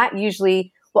forth. And that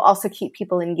usually will also keep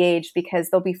people engaged because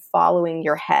they'll be following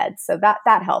your head. So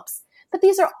that helps. But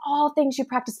these are all things you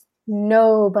practice.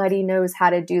 Nobody knows how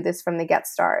to do this from the get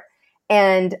start.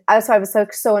 And so I was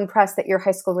so impressed that your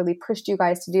high school really pushed you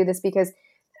guys to do this, because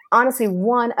honestly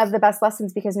one of the best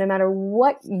lessons, because no matter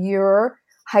what your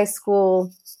high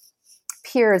school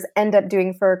peers end up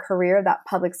doing for a career, that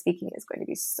public speaking is going to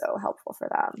be so helpful for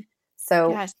them.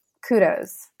 So Yes.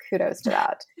 kudos to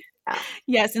that. Yeah.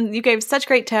 Yes, and you gave such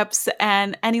great tips.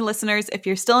 And any listeners, if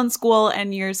you're still in school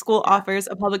and your school offers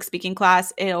a public speaking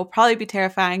class, it'll probably be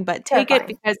terrifying, but take it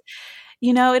because,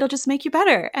 it'll just make you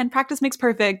better. And practice makes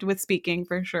perfect with speaking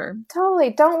for sure.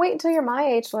 Totally. Don't wait until you're my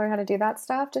age to learn how to do that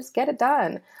stuff. Just get it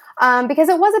done. Because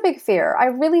it was a big fear. I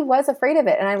really was afraid of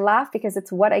it. And I laugh because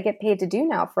it's what I get paid to do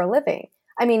now for a living.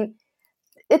 I mean,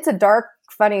 it's a dark,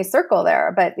 funny circle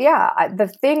there. But yeah, the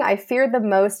thing I feared the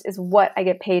most is what I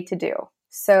get paid to do.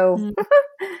 So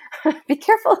be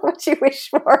careful what you wish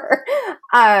for.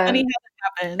 Funny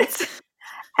how that happens.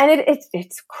 And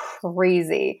it's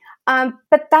crazy.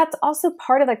 But that's also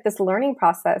part of like this learning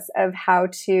process of how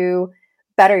to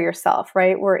better yourself,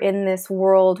 right? We're in this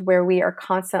world where we are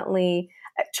constantly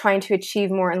trying to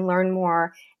achieve more and learn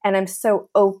more. And I'm so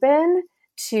open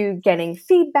to getting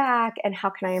feedback and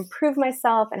how can I improve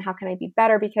myself and how can I be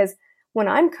better? Because when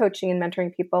I'm coaching and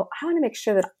mentoring people, I want to make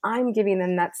sure that I'm giving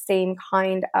them that same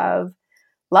kind of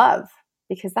love,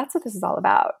 because that's what this is all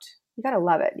about. You got to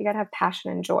love it. You got to have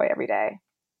passion and joy every day.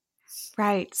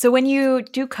 Right. So when you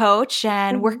do coach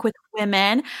and work with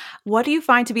women, what do you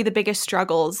find to be the biggest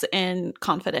struggles in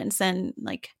confidence and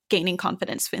like gaining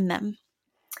confidence in them?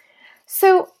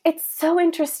 So it's so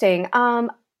interesting.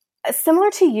 Similar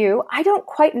to you, I don't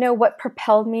quite know what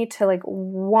propelled me to like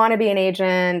want to be an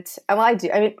agent. Well, I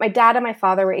do. I mean, my dad and my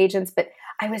father were agents, but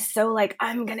I was so like,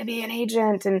 I'm going to be an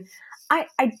agent. And I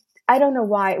don't know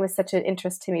why it was such an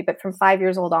interest to me, but from 5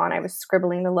 years old on, I was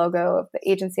scribbling the logo of the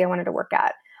agency I wanted to work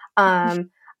at.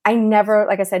 I never,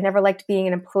 like I said, never liked being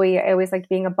an employee. I always liked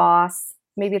being a boss.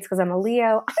 Maybe it's because I'm a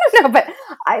Leo. I don't know,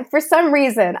 but for some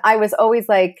reason, I was always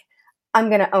like, I'm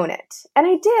going to own it. And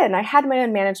I did. I had my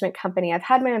own management company. I've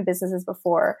had my own businesses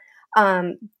before.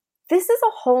 This is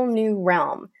a whole new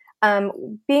realm.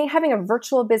 Having a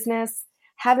virtual business,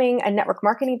 having a network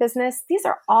marketing business, these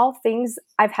are all things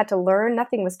I've had to learn.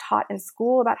 Nothing was taught in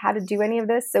school about how to do any of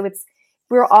this. So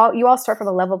you all start from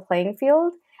a level playing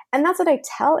field. And that's what I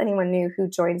tell anyone new who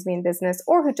joins me in business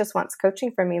or who just wants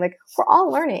coaching from me. Like, we're all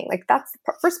learning. Like, that's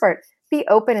the first part. Be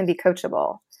open and be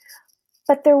coachable.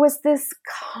 But there was this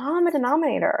common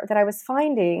denominator that I was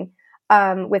finding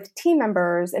with team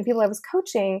members and people I was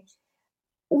coaching,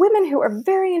 women who are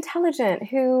very intelligent,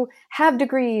 who have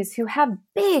degrees, who have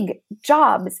big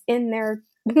jobs in their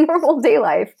normal day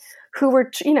life, who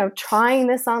were, trying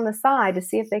this on the side to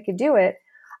see if they could do it,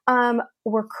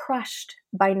 were crushed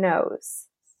by no's.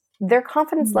 Their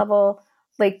confidence level,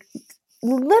 like,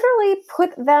 literally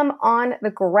put them on the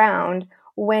ground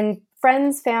when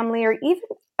friends, family, or even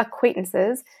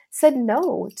acquaintances said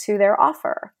no to their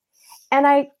offer. And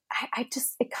I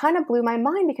just, it kind of blew my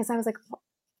mind because I was like,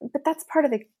 but that's part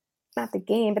of not the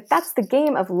game, but that's the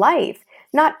game of life.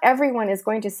 Not everyone is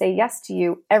going to say yes to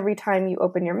you every time you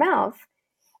open your mouth.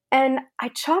 And I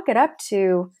chalk it up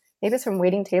to, maybe it's from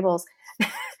waiting tables.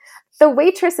 The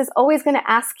waitress is always going to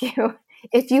ask you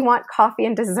if you want coffee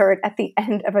and dessert at the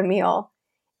end of a meal.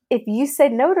 If you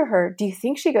said no to her, do you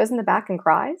think she goes in the back and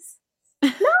cries?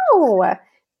 No.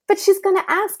 But she's going to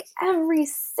ask every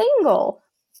single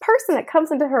person that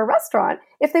comes into her restaurant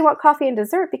if they want coffee and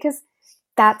dessert, because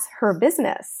that's her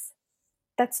business.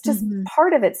 That's just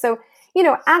part of it. So,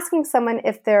 asking someone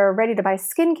if they're ready to buy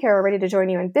skincare or ready to join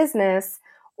you in business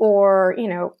or,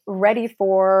 ready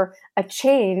for a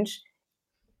change,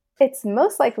 it's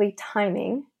most likely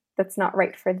timing that's not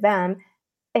right for them.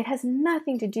 It has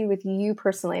nothing to do with you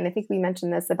personally. And I think we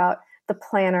mentioned this about the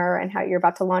planner and how you're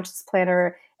about to launch this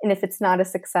planner. And if it's not a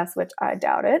success, which I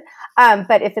doubt it,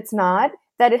 but if it's not,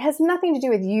 that it has nothing to do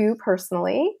with you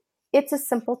personally. It's a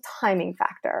simple timing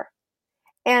factor.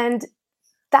 And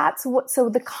so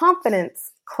the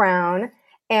confidence crown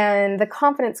and the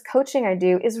confidence coaching I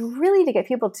do is really to get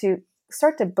people to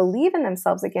start to believe in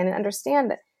themselves again and understand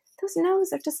that those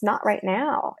no's are just not right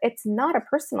now. It's not a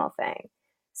personal thing.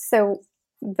 So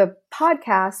the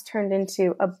podcast turned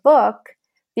into a book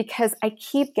because I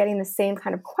keep getting the same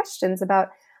kind of questions about,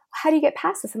 how do you get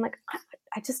past this? I'm like,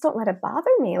 I just don't let it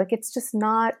bother me. Like, it's just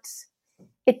not,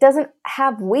 it doesn't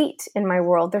have weight in my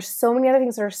world. There's so many other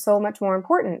things that are so much more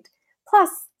important. Plus,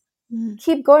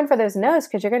 keep going for those no's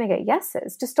because you're going to get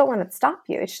yeses. Just don't let it stop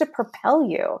you. It should propel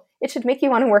you. It should make you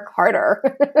want to work harder.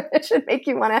 It should make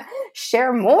you want to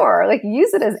share more. Like,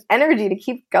 use it as energy to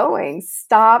keep going.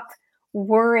 Stop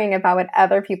worrying about what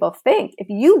other people think. If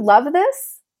you love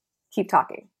this, keep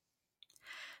talking.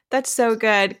 That's so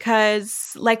good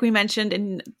because, like we mentioned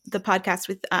in the podcast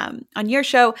with on your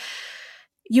show,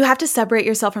 you have to separate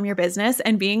yourself from your business,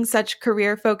 and being such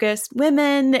career focused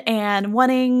women and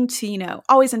wanting to,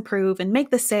 always improve and make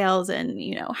the sales and,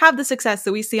 have the success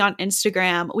that we see on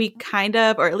Instagram. We kind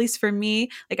of, or at least for me,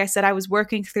 like I said, I was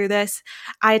working through this.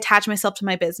 I attach myself to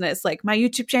my business. Like my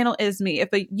YouTube channel is me. If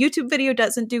a YouTube video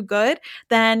doesn't do good,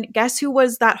 then guess who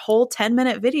was that whole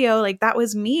 10-minute video? Like that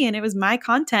was me and it was my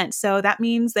content. So that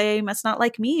means they must not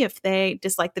like me if they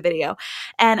dislike the video.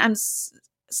 And I'm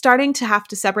starting to have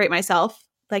to separate myself,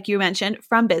 like you mentioned,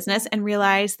 from business and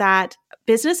realize that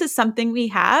business is something we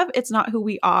have. It's not who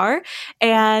we are.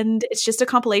 And it's just a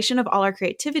compilation of all our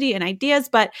creativity and ideas.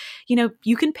 But,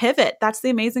 you can pivot. That's the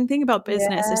amazing thing about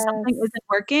business. If something isn't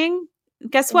working,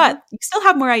 guess what? You still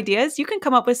have more ideas. You can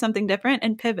come up with something different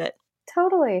and pivot.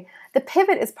 Totally. The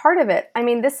pivot is part of it. I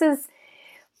mean, this is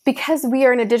because we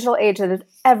are in a digital age that is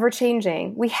ever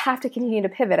changing. We have to continue to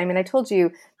pivot. I mean, I told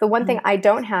you the one thing I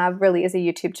don't have really is a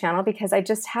YouTube channel because I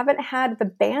just haven't had the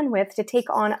bandwidth to take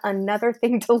on another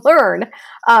thing to learn.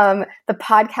 The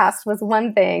podcast was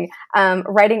one thing.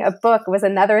 Writing a book was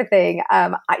another thing.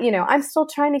 I'm still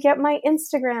trying to get my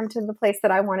Instagram to the place that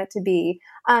I want it to be.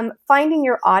 Finding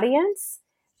your audience,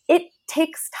 it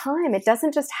takes time. It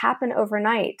doesn't just happen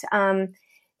overnight.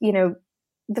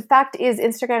 The fact is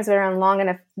Instagram has been around long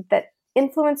enough that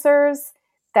influencers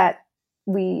that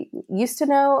we used to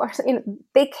know,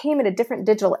 they came in a different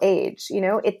digital age.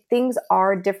 Things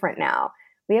are different now.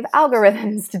 We have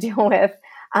algorithms to deal with.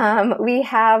 We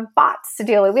have bots to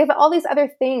deal with. We have all these other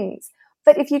things.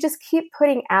 But if you just keep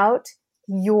putting out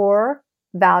your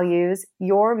values,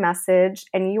 your message,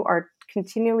 and you are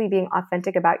continually being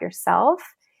authentic about yourself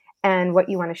and what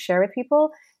you want to share with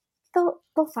people, they'll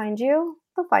find you.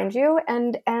 They'll find you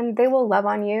and they will love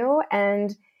on you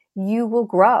and you will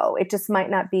grow. It just might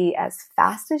not be as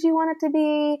fast as you want it to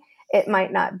be. It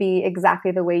might not be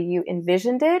exactly the way you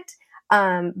envisioned it.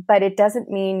 But it doesn't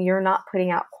mean you're not putting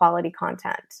out quality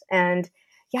content. And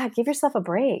yeah, give yourself a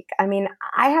break. I mean,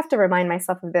 I have to remind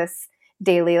myself of this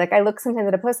daily. Like I look sometimes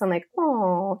at a post, I'm like,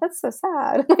 oh, that's so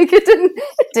sad. Like it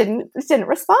didn't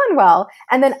respond well.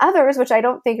 And then others, which I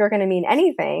don't think are going to mean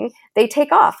anything, they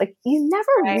take off. Like you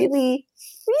never really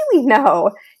know.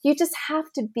 You just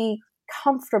have to be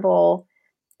comfortable,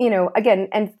 again,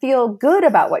 and feel good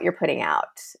about what you're putting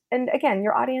out. And again,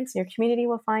 your audience and your community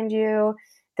will find you.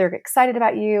 They're excited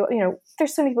about you.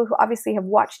 There's so many people who obviously have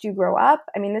watched you grow up.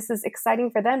 I mean, this is exciting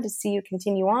for them to see you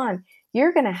continue on.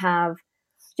 You're going to have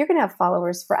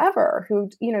followers forever who,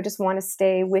 just want to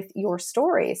stay with your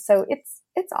story. So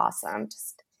it's awesome.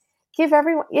 Just give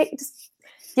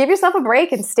yourself a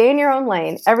break and stay in your own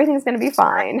lane. Everything's going to be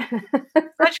fine.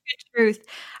 Such good truth.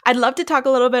 I'd love to talk a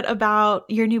little bit about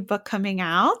your new book coming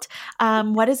out.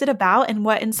 What is it about and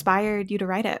what inspired you to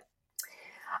write it?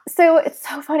 So it's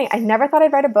so funny. I never thought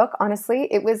I'd write a book, honestly.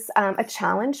 It was a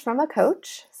challenge from a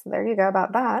coach. So there you go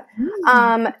about that.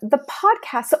 The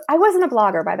podcast. So I wasn't a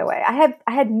blogger, by the way. I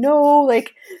had no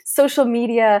social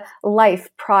media life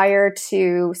prior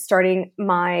to starting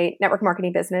my network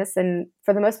marketing business. And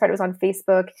for the most part, it was on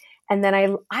Facebook. And then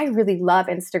I really love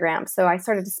Instagram. So I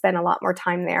started to spend a lot more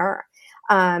time there.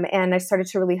 And I started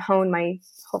to really hone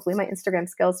hopefully my Instagram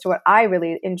skills to what I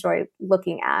really enjoy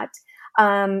looking at.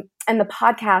 And the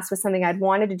podcast was something I'd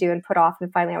wanted to do and put off.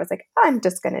 And finally I was like, I'm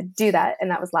just going to do that.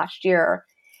 And that was last year.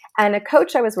 And a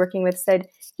coach I was working with said,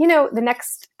 the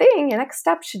next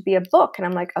step should be a book. And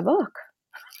I'm like, a book?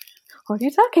 What are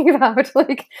you talking about?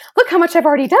 Look how much I've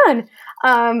already done.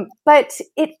 But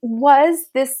it was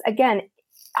this, again,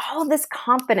 all this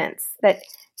confidence that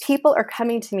people are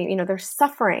coming to me, they're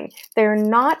suffering. They're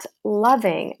not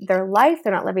loving their life.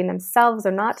 They're not loving themselves.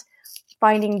 They're not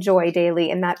finding joy daily.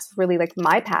 And that's really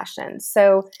my passion.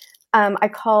 So I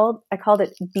called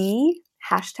it Be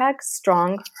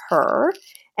 #StrongHer.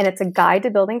 And it's a guide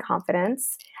to building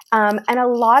confidence. And a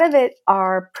lot of it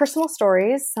are personal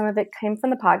stories. Some of it came from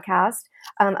the podcast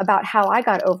about how I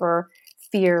got over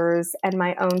fears and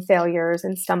my own failures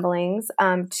and stumblings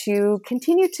to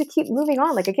continue to keep moving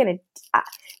on.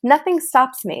 Nothing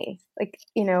stops me.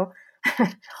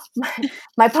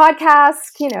 My podcast,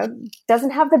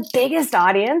 doesn't have the biggest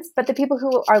audience, but the people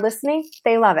who are listening,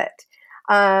 they love it.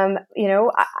 I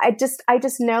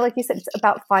just know, like you said, it's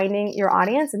about finding your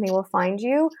audience and they will find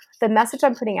you. The message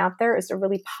I'm putting out there is a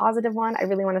really positive one. I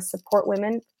really want to support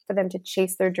women for them to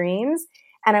chase their dreams.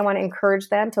 And I want to encourage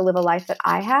them to live a life that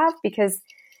I have, because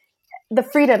the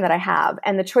freedom that I have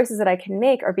and the choices that I can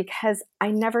make are because I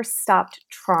never stopped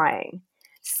trying.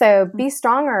 So Be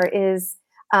Stronger is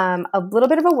a little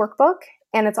bit of a workbook,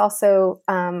 and it's also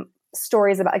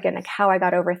stories about, again, how I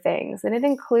got over things. And it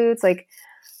includes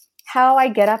how I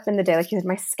get up in the day, like you said,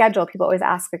 my schedule. People always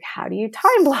ask, like, how do you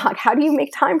time block? How do you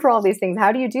make time for all these things?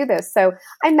 How do you do this? So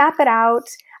I map it out.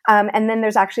 And then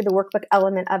there's actually the workbook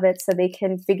element of it, so they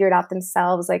can figure it out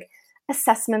themselves, like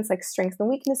assessments, like strengths and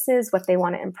weaknesses, what they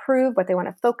want to improve, what they want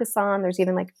to focus on. There's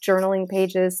even like journaling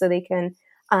pages, so they can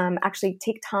actually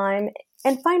take time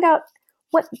and find out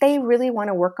what they really want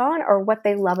to work on or what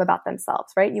they love about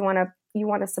themselves, right? You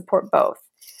want to support both.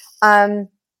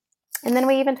 And then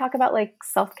we even talk about like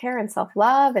self-care and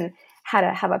self-love and how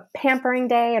to have a pampering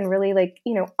day and really like,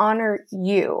 honor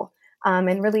you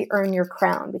and really earn your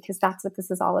crown, because that's what this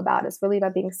is all about. It's really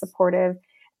about being supportive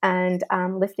and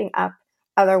lifting up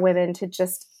other women to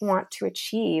just want to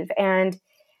achieve. And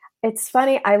it's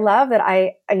funny. I love that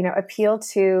I appeal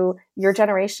to your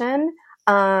generation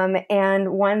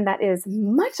and one that is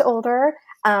much older,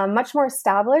 much more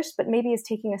established, but maybe is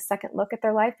taking a second look at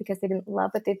their life because they didn't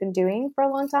love what they've been doing for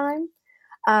a long time.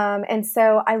 And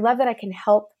so I love that I can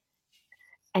help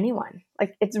anyone.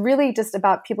 Like, it's really just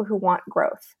about people who want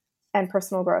growth and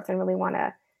personal growth and really want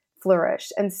to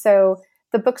flourish. And so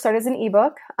the book started as an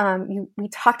ebook. We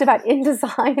talked about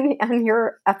InDesign on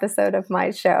your episode of my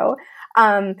show.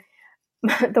 The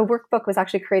workbook was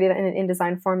actually created in an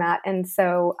InDesign format. And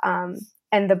so,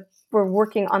 we're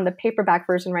working on the paperback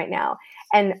version right now.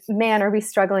 And man, are we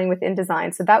struggling with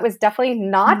InDesign. So that was definitely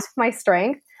not my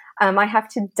strength. I have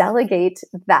to delegate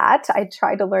that. I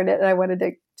tried to learn it and I wanted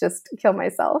to just kill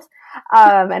myself.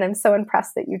 And I'm so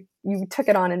impressed that you took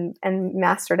it on and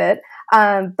mastered it.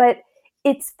 But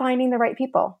it's finding the right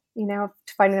people,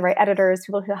 finding the right editors,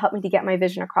 people who help me to get my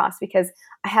vision across, because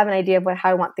I have an idea of how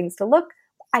I want things to look.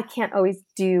 I can't always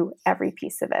do every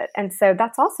piece of it. And so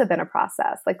that's also been a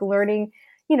process, like learning,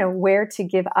 where to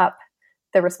give up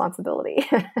the responsibility.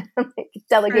 Like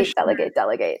delegate.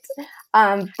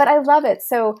 But I love it.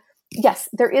 So yes,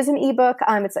 there is an ebook.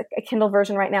 It's a Kindle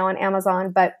version right now on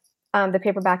Amazon, but the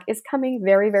paperback is coming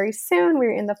very, very soon.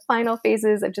 We're in the final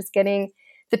phases of just getting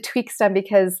the tweaks done,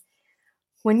 because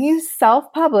when you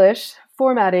self-publish,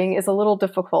 formatting is a little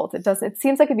difficult. It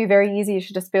seems like it'd be very easy. You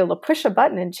should just be able to push a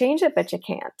button and change it, but you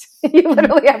can't. You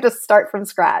literally have to start from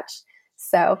scratch.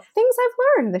 So things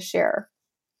I've learned this year.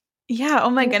 Yeah. Oh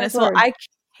my goodness. Well, I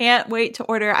can't wait to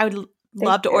order. I would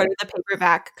love to order the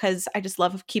paperback because I just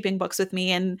love keeping books with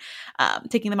me and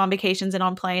taking them on vacations and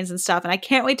on planes and stuff. And I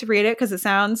can't wait to read it because it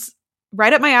sounds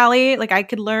right up my alley. Like, I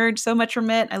could learn so much from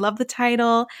it. I love the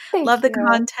title, love the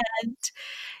content.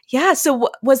 Yeah. So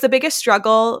was the biggest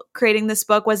struggle creating this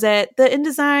book? Was it the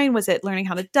InDesign? Was it learning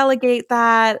how to delegate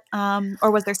that? Or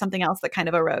was there something else that kind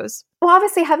of arose? Well,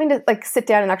 obviously having to like sit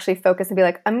down and actually focus and be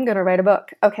like, I'm going to write a book.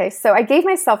 Okay. So I gave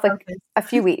myself like a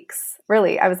few weeks,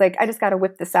 really. I was like, I just got to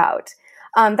whip this out.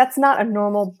 That's not a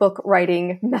normal book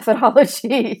writing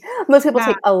methodology. Most people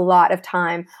take a lot of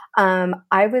time.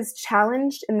 I was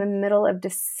challenged in the middle of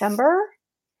December,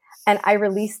 and I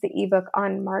released the ebook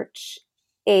on March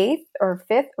 8th or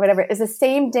 5th, whatever. It was the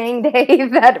same dang day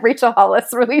that Rachel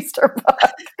Hollis released her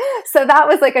book. So that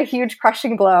was like a huge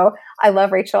crushing blow. I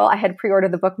love Rachel. I had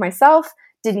pre-ordered the book myself.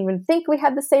 Didn't even think we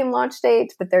had the same launch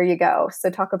date, but there you go. So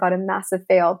talk about a massive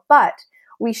fail. But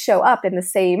we show up in the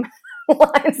same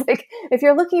lines. Like, if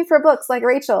you're looking for books like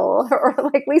Rachel or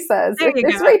like Lisa's,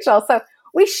 it's Rachel. So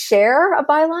we share a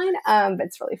byline, but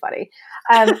it's really funny.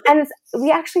 And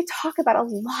we actually talk about a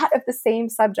lot of the same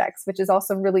subjects, which is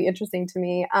also really interesting to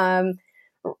me.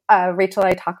 Rachel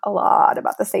and I talk a lot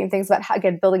about the same things, about how,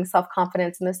 again, building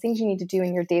self-confidence and those things you need to do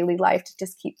in your daily life to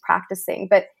just keep practicing.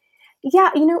 But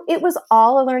yeah, it was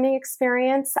all a learning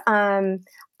experience.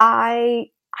 I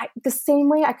the same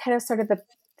way I kind of started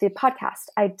the podcast,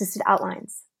 I just did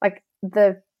outlines. Like,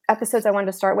 the episodes I wanted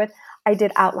to start with, I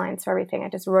did outlines for everything. I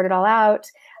just wrote it all out.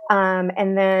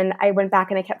 And then I went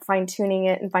back and I kept fine-tuning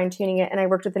it. And I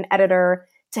worked with an editor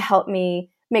to help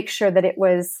me make sure that it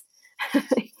was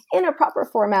in a proper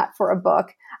format for a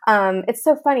book. It's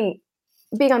so funny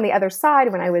being on the other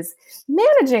side when I was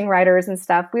managing writers and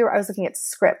stuff. I was looking at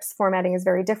scripts. Formatting is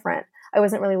very different. I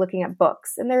wasn't really looking at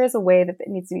books, and there is a way that it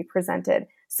needs to be presented.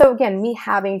 So again, me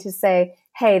having to say,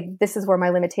 hey, this is where my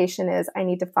limitation is. I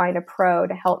need to find a pro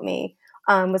to help me,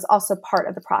 was also part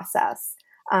of the process.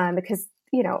 Because,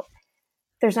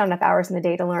 there's not enough hours in the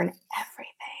day to learn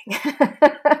everything.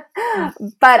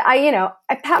 But I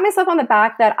pat myself on the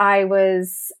back that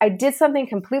I did something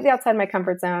completely outside my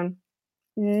comfort zone.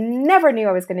 Never knew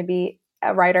I was going to be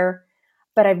a writer,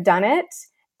 but I've done it.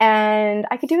 And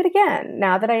I could do it again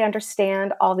now that I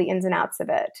understand all the ins and outs of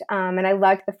it. And I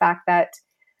like the fact that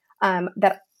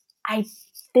I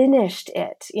finished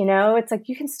it. It's like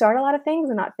you can start a lot of things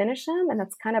and not finish them. And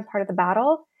that's kind of part of the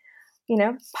battle.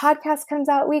 podcast comes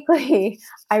out weekly.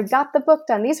 I got the book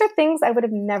done. These are things I would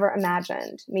have never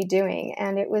imagined me doing.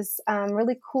 And it was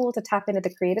really cool to tap into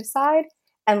the creative side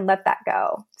and let that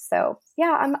go. So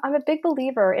yeah, I'm a big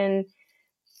believer in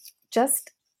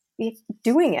just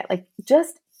doing it. Like,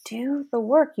 just do the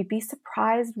work. You'd be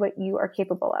surprised what you are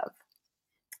capable of.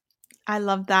 I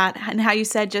love that. And how you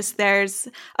said just there's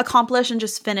accomplish and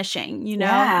just finishing,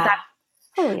 Yeah.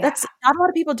 That's not a lot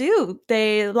of people do.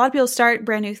 A lot of people start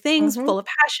brand new things full of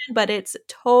passion, but it's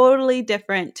totally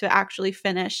different to actually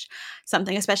finish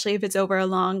something, especially if it's over a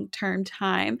long-term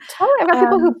time. Totally. I've got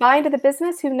people who buy into the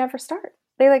business who never start.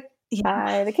 They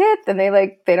buy the kit, then they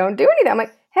don't do anything. I'm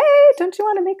like, hey, don't you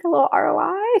want to make a little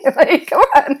ROI? Like, come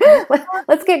on,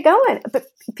 let's get going. But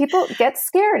people get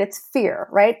scared. It's fear,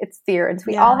 right? It's fear. And so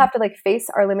we all have to face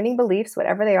our limiting beliefs,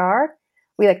 whatever they are.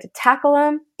 We like to tackle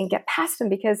them and get past them,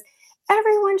 because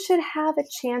everyone should have a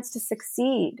chance to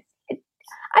succeed.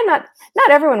 Not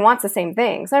everyone wants the same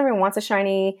things. Everyone wants a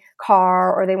shiny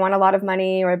car, or they want a lot of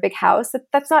money, or a big house.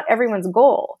 That's not everyone's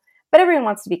goal. But everyone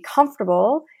wants to be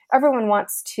comfortable. Everyone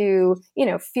wants to,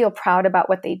 feel proud about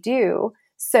what they do.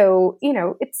 So,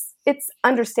 it's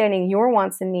understanding your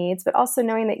wants and needs, but also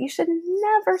knowing that you should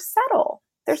never settle.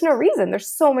 There's no reason. There's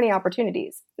so many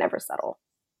opportunities. Never settle.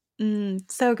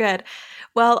 So good.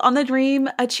 Well, on the Dream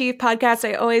Achieve podcast,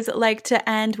 I always like to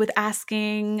end with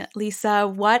asking Lisa,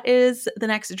 what is the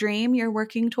next dream you're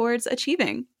working towards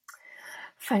achieving?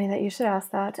 Funny that you should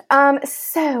ask that.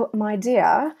 So, my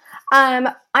dear, I'm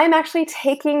actually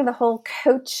taking the whole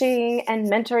coaching and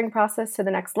mentoring process to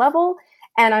the next level.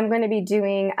 And I'm going to be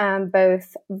doing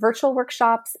both virtual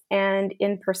workshops and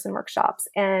in-person workshops.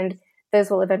 And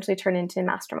those will eventually turn into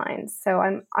masterminds. So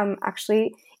I'm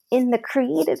actually in the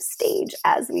creative stage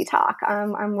as we talk.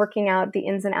 I'm working out the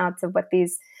ins and outs of what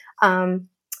these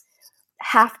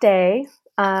half-day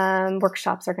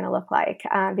workshops are going to look like,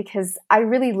 because I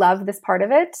really love this part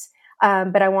of it,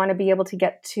 but I want to be able to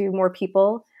get to more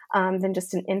people than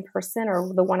just an in-person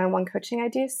or the one-on-one coaching I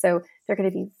do. So they're going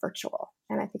to be virtual,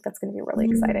 and I think that's going to be really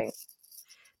exciting.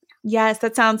 Yes,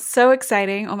 that sounds so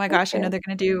exciting. Oh my gosh, I know they're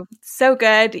going to do so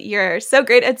good. You're so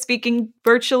great at speaking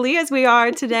virtually as we are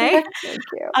today. Thank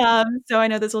you. So I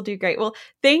know this will do great. Well,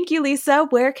 thank you, Lisa.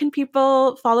 Where can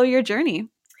people follow your journey?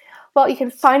 Well, you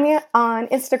can find me on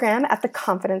Instagram at The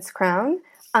Confidence Crown.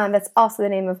 That's also the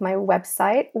name of my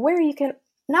website, where you can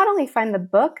not only find the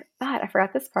book, but I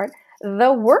forgot this part, the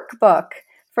workbook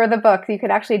for the book you can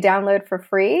actually download for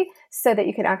free, so that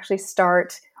you can actually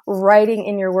start writing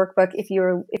in your workbook if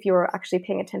you're actually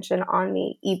paying attention on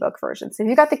the ebook version. So if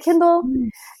you got the Kindle,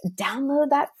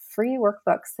 download that free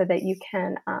workbook so that you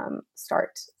can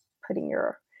start putting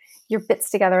your bits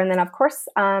together. And then, of course,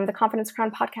 the Confidence Crown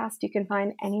podcast you can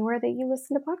find anywhere that you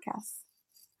listen to podcasts.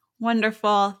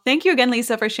 Wonderful. Thank you again,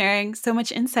 Lisa, for sharing so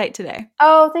much insight today.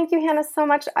 Oh, thank you, Hannah, so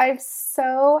much. I'm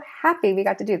so happy we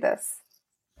got to do this.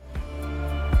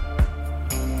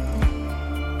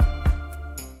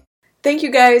 Thank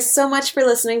you guys so much for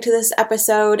listening to this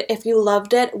episode. If you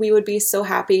loved it, we would be so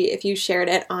happy if you shared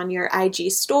it on your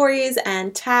IG stories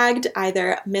and tagged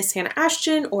either Miss Hannah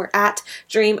Ashton or at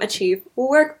Dream Achieve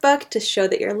Workbook to show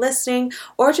that you're listening,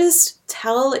 or just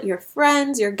tell your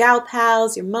friends, your gal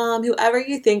pals, your mom, whoever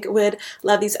you think would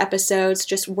love these episodes.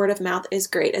 Just word of mouth is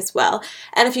great as well.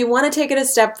 And if you want to take it a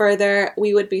step further,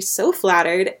 we would be so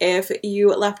flattered if you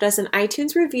left us an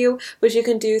iTunes review, which you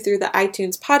can do through the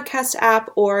iTunes podcast app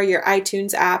or your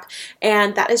iTunes app.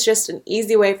 And that is just an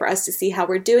easy way for us to see how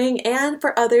we're doing and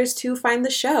for others to find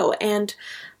the show. And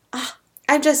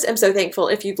I'm so thankful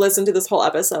if you've listened to this whole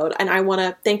episode, and I want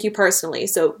to thank you personally.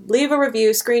 So leave a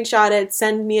review, screenshot it,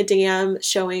 send me a DM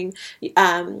showing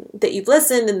that you've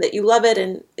listened and that you love it,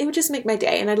 and it would just make my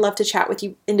day, and I'd love to chat with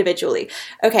you individually.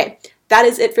 Okay, that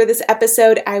is it for this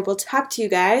episode. I will talk to you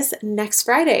guys next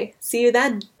Friday. See you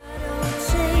then.